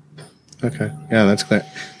 Yeah, that's clear.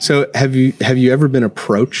 So have you ever been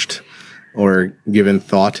approached or given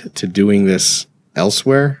thought to doing this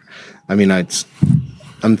elsewhere? I mean,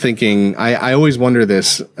 I'm thinking, I always wonder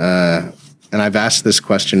this, and I've asked this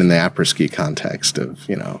question in the après-ski context of,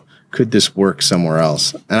 could this work somewhere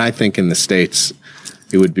else? And I think in the States,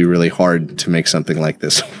 it would be really hard to make something like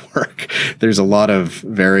this work. There's a lot of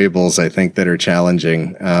variables, I think, that are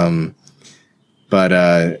challenging. But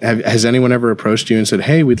has anyone ever approached you and said,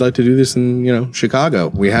 hey, we'd like to do this in, Chicago?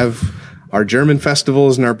 We have our German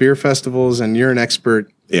festivals and our beer festivals, and you're an expert.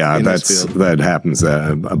 Yeah, that happens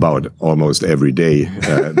about almost every day,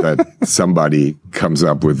 that somebody comes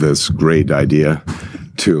up with this great idea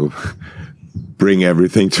to bring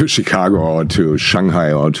everything to Chicago or to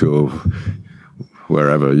Shanghai or to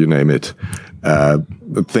wherever, you name it.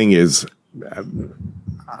 The thing is,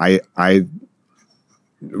 I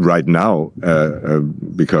right now,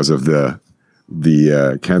 because of the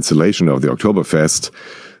cancellation of the Oktoberfest,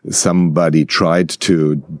 somebody tried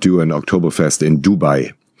to do an Oktoberfest in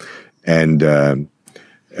Dubai. And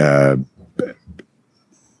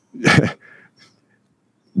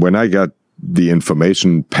when I got the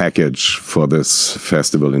information package for this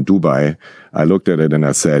festival in Dubai, I looked at it and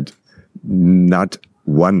I said, not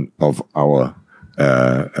one of our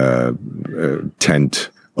tent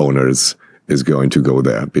owners is going to go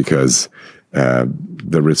there, because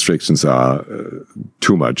the restrictions are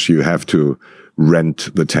too much. You have to rent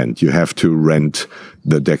the tent. You have to rent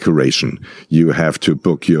the decoration. You have to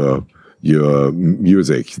book your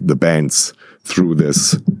music, the bands, through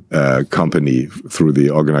this company, through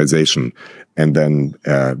the organization. And then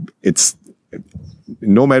it's,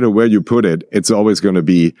 no matter where you put it, it's always going to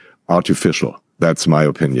be artificial. That's my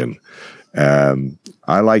opinion.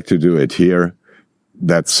 I like to do it here.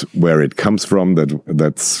 That's where it comes from.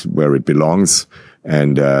 That's where it belongs.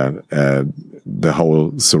 And the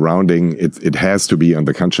whole surrounding, it has to be on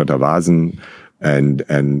the Cannstatter Vasen,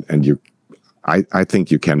 and you, I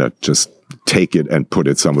think you cannot just take it and put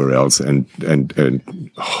it somewhere else and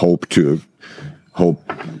hope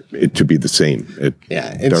it to be the same.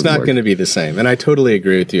 It's not going to be the same. And I totally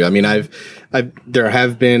agree with you. I mean, there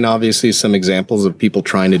have been obviously some examples of people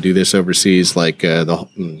trying to do this overseas, like the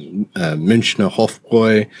Münchner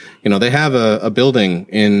Hofbräu. They have a building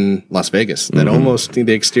in Las Vegas that mm-hmm. almost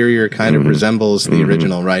the exterior kind mm-hmm. of resembles the mm-hmm.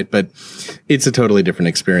 original, right? But it's a totally different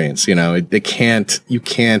experience. You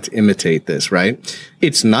can't imitate this, right?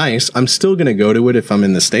 It's nice. I'm still going to go to it if I'm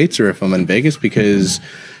in the States or if I'm in Vegas, because,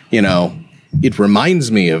 it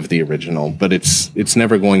reminds me of the original, but it's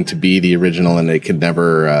never going to be the original, and it could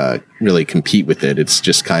never really compete with it. It's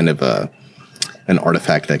just kind of an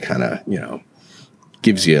artifact that kind of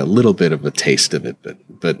gives you a little bit of a taste of it,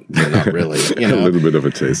 but not really. A little bit of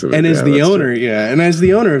a taste of it. And as the owner, and as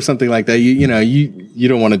the owner of something like that, you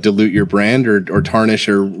don't want to dilute your brand or tarnish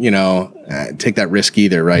or take that risk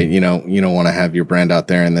either, right? You don't want to have your brand out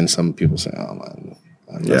there, and then some people say, "Oh,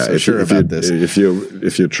 I'm not so sure about this." If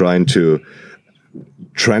you're trying to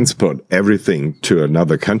transport everything to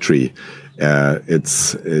another country,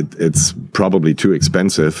 it's probably too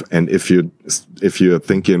expensive. And if you're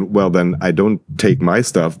thinking, well, then I don't take my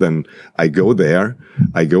stuff, then I go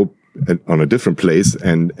on a different place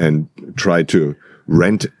and try to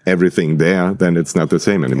rent everything there, then it's not the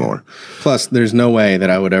same anymore. Plus, there's no way that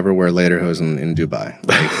I would ever wear lederhosen in Dubai.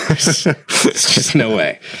 Like, it's just no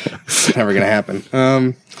way. It's never going to happen.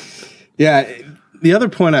 The other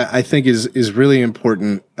point I think is really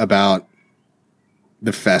important about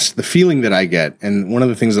the fest, the feeling that I get, and one of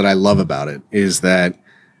the things that I love about it is that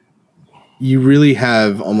you really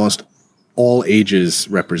have almost all ages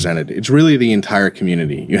represented. It's really the entire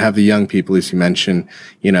community. You have the young people, as you mentioned,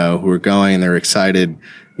 who are going and they're excited.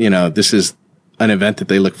 This is an event that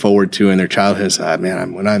they look forward to in their childhood.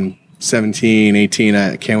 When I'm 17, 18,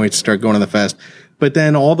 I can't wait to start going to the fest. But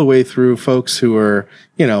then all the way through folks who are,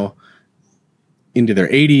 into their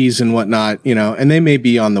 80s and whatnot, and they may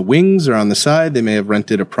be on the wings or on the side. They may have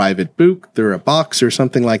rented a private booth or a box or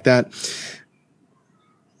something like that.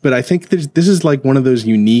 But I think this is like one of those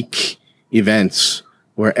unique events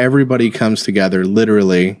where everybody comes together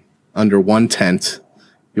literally under one tent.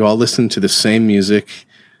 You all listen to the same music,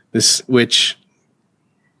 which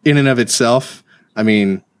in and of itself,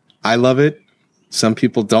 I love it. Some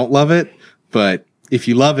people don't love it, but if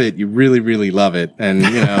you love it, you really, really love it. And,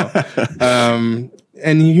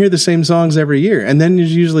 and you hear the same songs every year. And then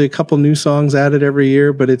there's usually a couple new songs added every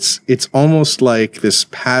year, but it's almost like this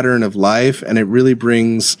pattern of life, and it really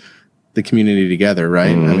brings the community together,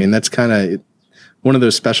 right? Mm-hmm. That's kind of one of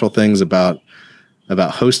those special things about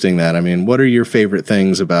hosting that. What are your favorite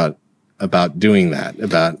things about doing that?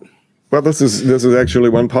 Well, this is actually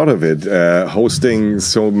one part of it. Hosting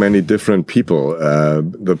so many different people,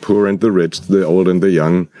 the poor and the rich, the old and the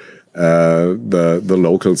young, the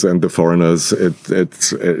locals and the foreigners.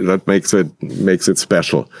 That makes it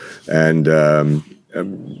special. And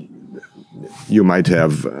you might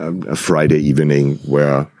have a Friday evening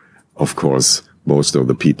where, of course, most of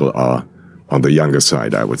the people are on the younger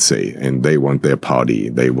side, I would say, and they want their party.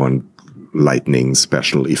 They want lightning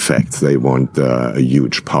special effects. They want a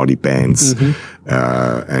huge party bands,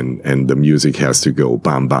 and the music has to go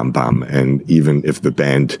bam, bam, bam. And even if the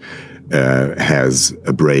band has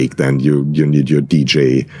a break, then you need your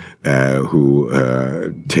DJ who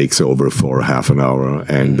takes over for half an hour,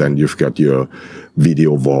 and then you've got your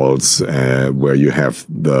video walls where you have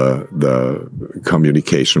the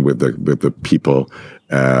communication with the people,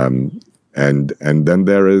 and then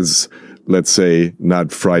there is, let's say,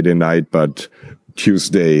 not Friday night, but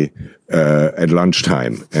Tuesday at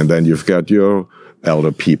lunchtime. And then you've got your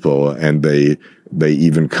elder people, and they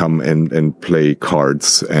even come and play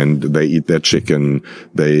cards, and they eat their chicken.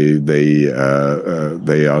 They are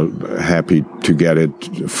happy to get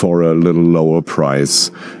it for a little lower price,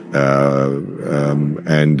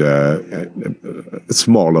 and a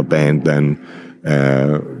smaller band than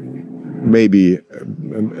maybe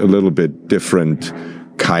a little bit different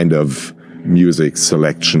kind of music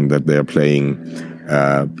selection that they're playing,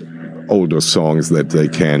 older songs that they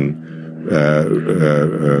can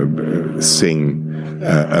sing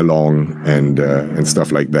along and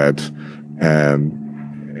stuff like that.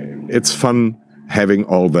 It's fun having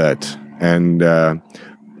all that, and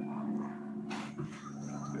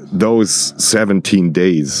those 17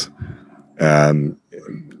 days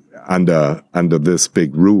under this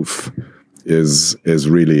big roof is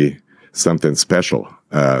really something special.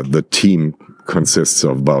 The team consists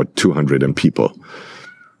of about 200 people,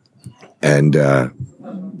 and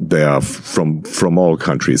they are from all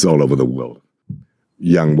countries, all over the world.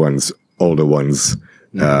 Young ones, older ones.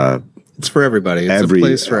 It's for everybody. It's a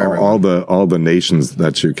place for everyone. All the nations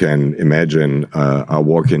that you can imagine are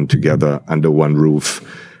working together under one roof.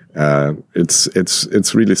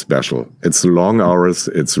 It's really special. It's long hours.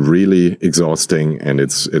 It's really exhausting, and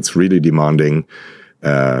it's really demanding.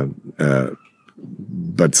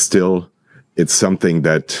 But still, it's something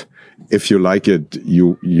that, if you like it,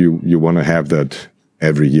 you want to have that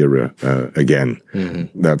every year again.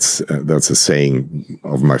 Mm-hmm. That's a saying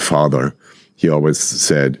of my father. He always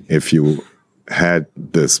said, if you had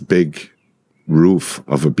this big roof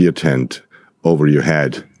of a beer tent over your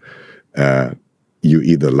head, you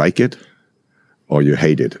either like it or you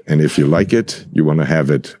hate it. And if you like it, you want to have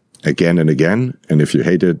it again and again. And if you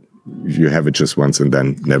hate it, you have it just once and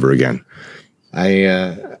then never again.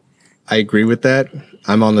 I agree with that.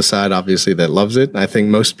 I'm on the side, obviously, that loves it. I think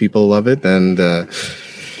most people love it, and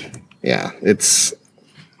it's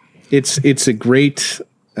a great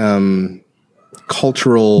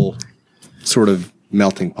cultural sort of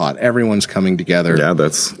melting pot. Everyone's coming together. Yeah,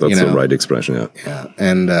 that's the right expression. Yeah,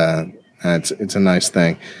 and it's a nice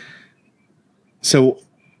thing. So,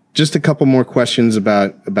 just a couple more questions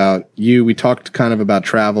about you. We talked kind of about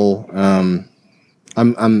travel.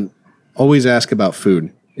 I'm always ask about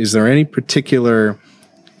food. Is there any particular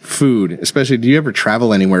food, especially, do you ever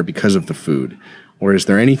travel anywhere because of the food? or is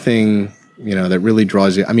there anything, that really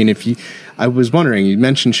draws you? I mean, I was wondering, you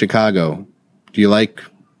mentioned Chicago. Do you like,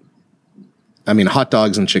 hot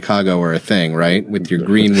dogs in Chicago are a thing, right? With your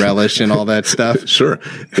green relish and all that stuff. Sure.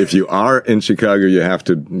 If you are in Chicago, you have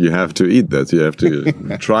to eat that. You have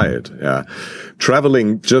to try it. Yeah.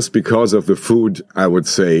 Traveling just because of the food, I would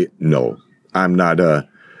say no. I'm not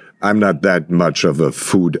that much of a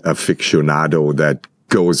food aficionado that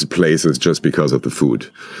goes places just because of the food.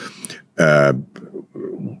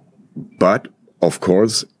 But of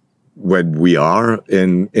course, when we are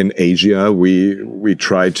in Asia, we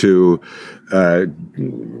try to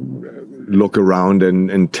look around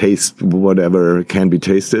and taste whatever can be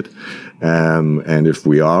tasted. And if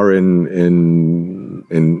we are in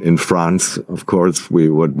France, of course,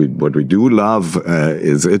 what we do love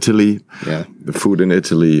is Italy. Yeah. The food in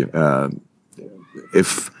Italy.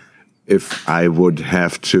 If I would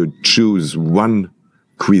have to choose one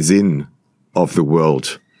cuisine of the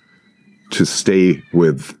world to stay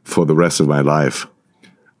with for the rest of my life,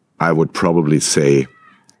 I would probably say,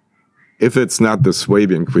 if it's not the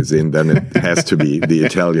Swabian cuisine, then it has to be the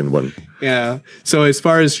Italian one. Yeah. So as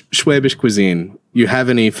far as Schwäbisch cuisine, you have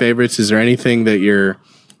any favorites? Is there anything that you're,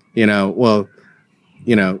 your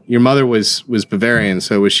mother was Bavarian,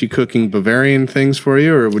 so was she cooking Bavarian things for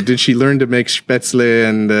you, or did she learn to make Spätzle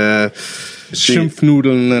and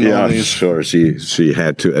Schimpfnudeln and all these? Sure. She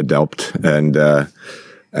had to adapt, and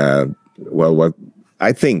what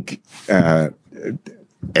I think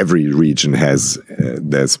every region has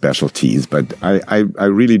their specialties, but I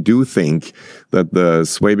really do think that the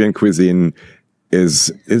Swabian cuisine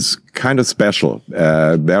is kind of special.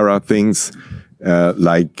 There are things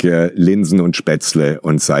like Linsen und Spätzle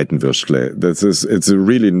und Seitenwürstle. It's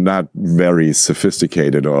really not very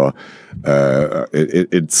sophisticated, or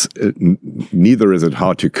it's neither is it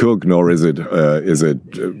hard to cook, nor is it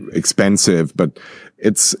expensive, but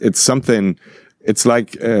it's something. It's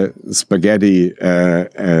like spaghetti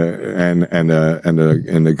and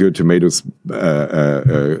a good tomato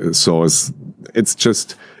sauce. It's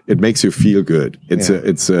just, it makes you feel good. It's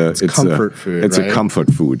comfort food. It's right? a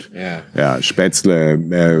comfort food. Yeah. Yeah. Spätzle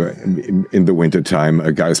in the wintertime,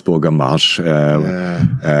 a Geisburger Marsch.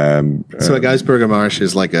 So a Geisburger Marsch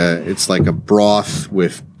is like a broth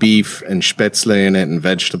with beef and Spätzle in it and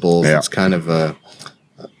vegetables. Yeah. It's kind of a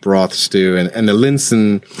broth stew, and the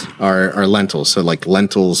Linsen are lentils, so like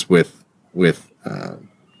lentils with a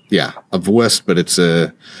Wurst, but it's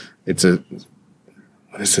a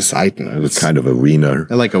what is this item? It's kind of a wiener,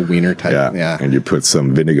 like a wiener type. Yeah. And you put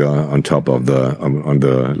some vinegar on top of on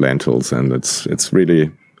the lentils, and it's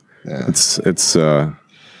really it's. There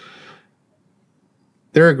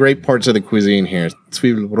are great parts of the cuisine here.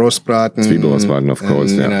 Zwiebelrostbraten, of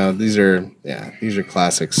course. And, these are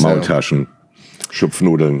classics. So. Maultaschen.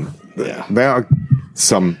 Schupfnudeln. Yeah. There are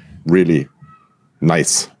some really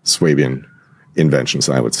nice Swabian inventions,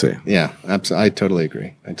 I would say. Yeah, absolutely.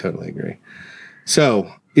 I totally agree.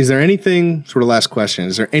 So, is there anything, sort of last question,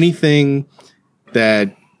 is there anything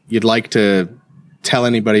that you'd like to tell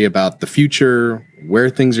anybody about the future, where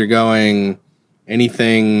things are going,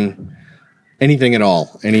 anything at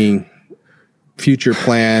all? Any future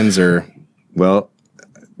plans or? Well,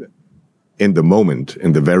 in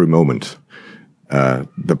the very moment,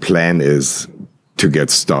 the plan is to get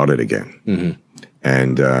started again. Mm-hmm.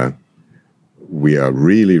 And we are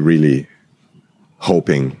really, really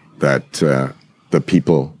hoping that the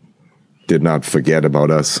people did not forget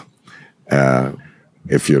about us.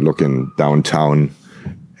 If you're looking downtown,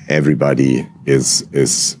 everybody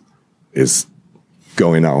is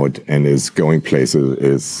going out and is going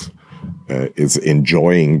places, is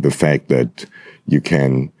enjoying the fact that you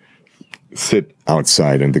can sit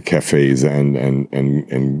outside in the cafes, and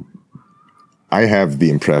I have the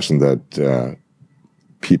impression that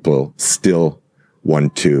people still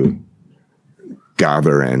want to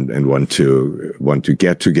gather and want to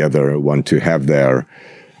get together, want to have their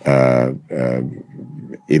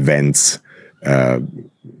events.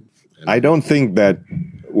 I don't think that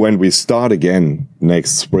when we start again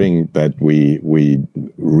next spring that we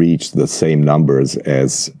reach the same numbers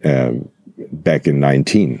as back in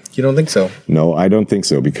 19. You don't think so? No, I don't think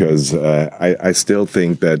so, because I still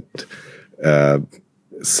think that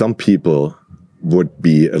some people would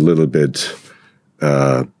be a little bit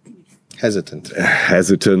hesitant,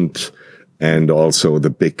 and also the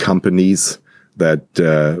big companies that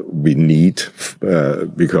we need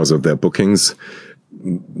because of their bookings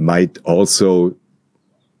might also,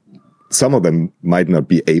 some of them might not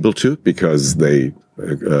be able to, because the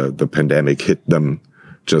pandemic hit them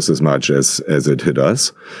just as much as it hit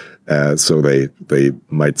us. So they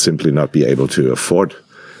might simply not be able to afford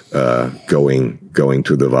going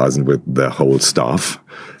to the Vasen with their whole staff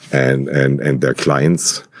and their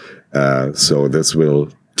clients. So this will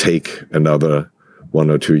take another 1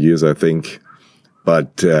 or 2 years, I think.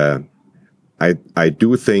 But I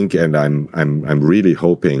do think, and I'm really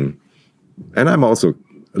hoping, and I'm also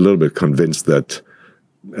a little bit convinced that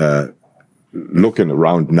looking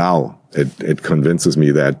around now, it convinces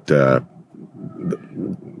me that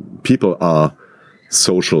people are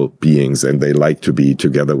social beings and they like to be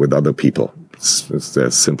together with other people. It's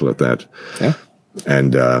as simple as that. Yeah.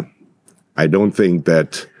 And I don't think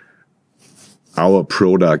that our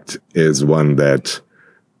product is one that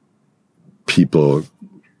people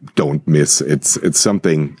don't miss. It's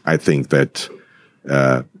something I think that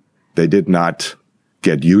they did not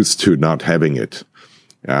get used to not having it.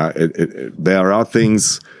 There are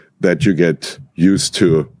things that you get used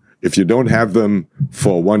to. If you don't have them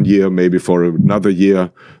for 1 year, maybe for another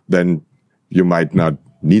year, then you might not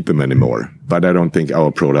need them anymore. But I don't think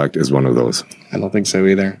our product is one of those. I don't think so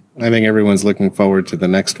either. I think everyone's looking forward to the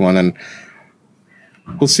next one, and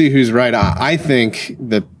we'll see who's right. I think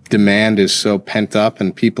the demand is so pent up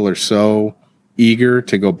and people are so eager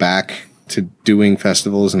to go back to doing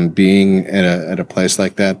festivals and being at a place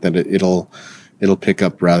like that it'll pick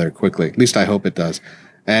up rather quickly. At least I hope it does.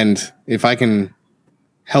 And if I can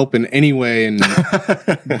help in any way in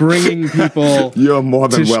bringing people you're more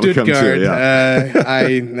than to welcome Stuttgart, to,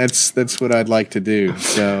 yeah. That's what I'd like to do.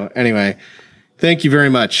 So anyway, thank you very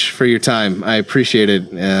much for your time. I appreciate it.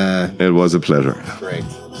 It was a pleasure. Great.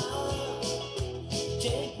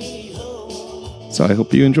 So I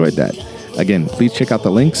hope you enjoyed that. Again, please check out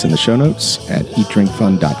the links in the show notes at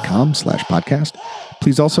eatdrinkfun.com/podcast.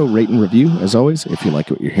 Please also rate and review, as always, if you like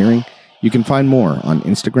what you're hearing. You can find more on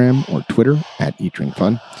Instagram or Twitter at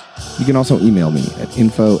eatdrinkfun. You can also email me at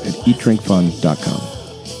info@eatdrinkfun.com.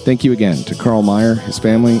 Thank you again to Karl Maier, his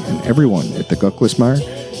family, and everyone at the Göckelesmaier.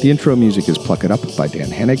 The intro music is Pluck It Up by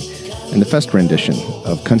Dan Hennig, and the Fest rendition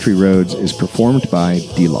of Country Roads is performed by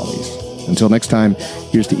D. Lollies. Until next time,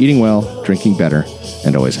 here's to eating well, drinking better,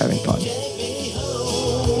 and always having fun.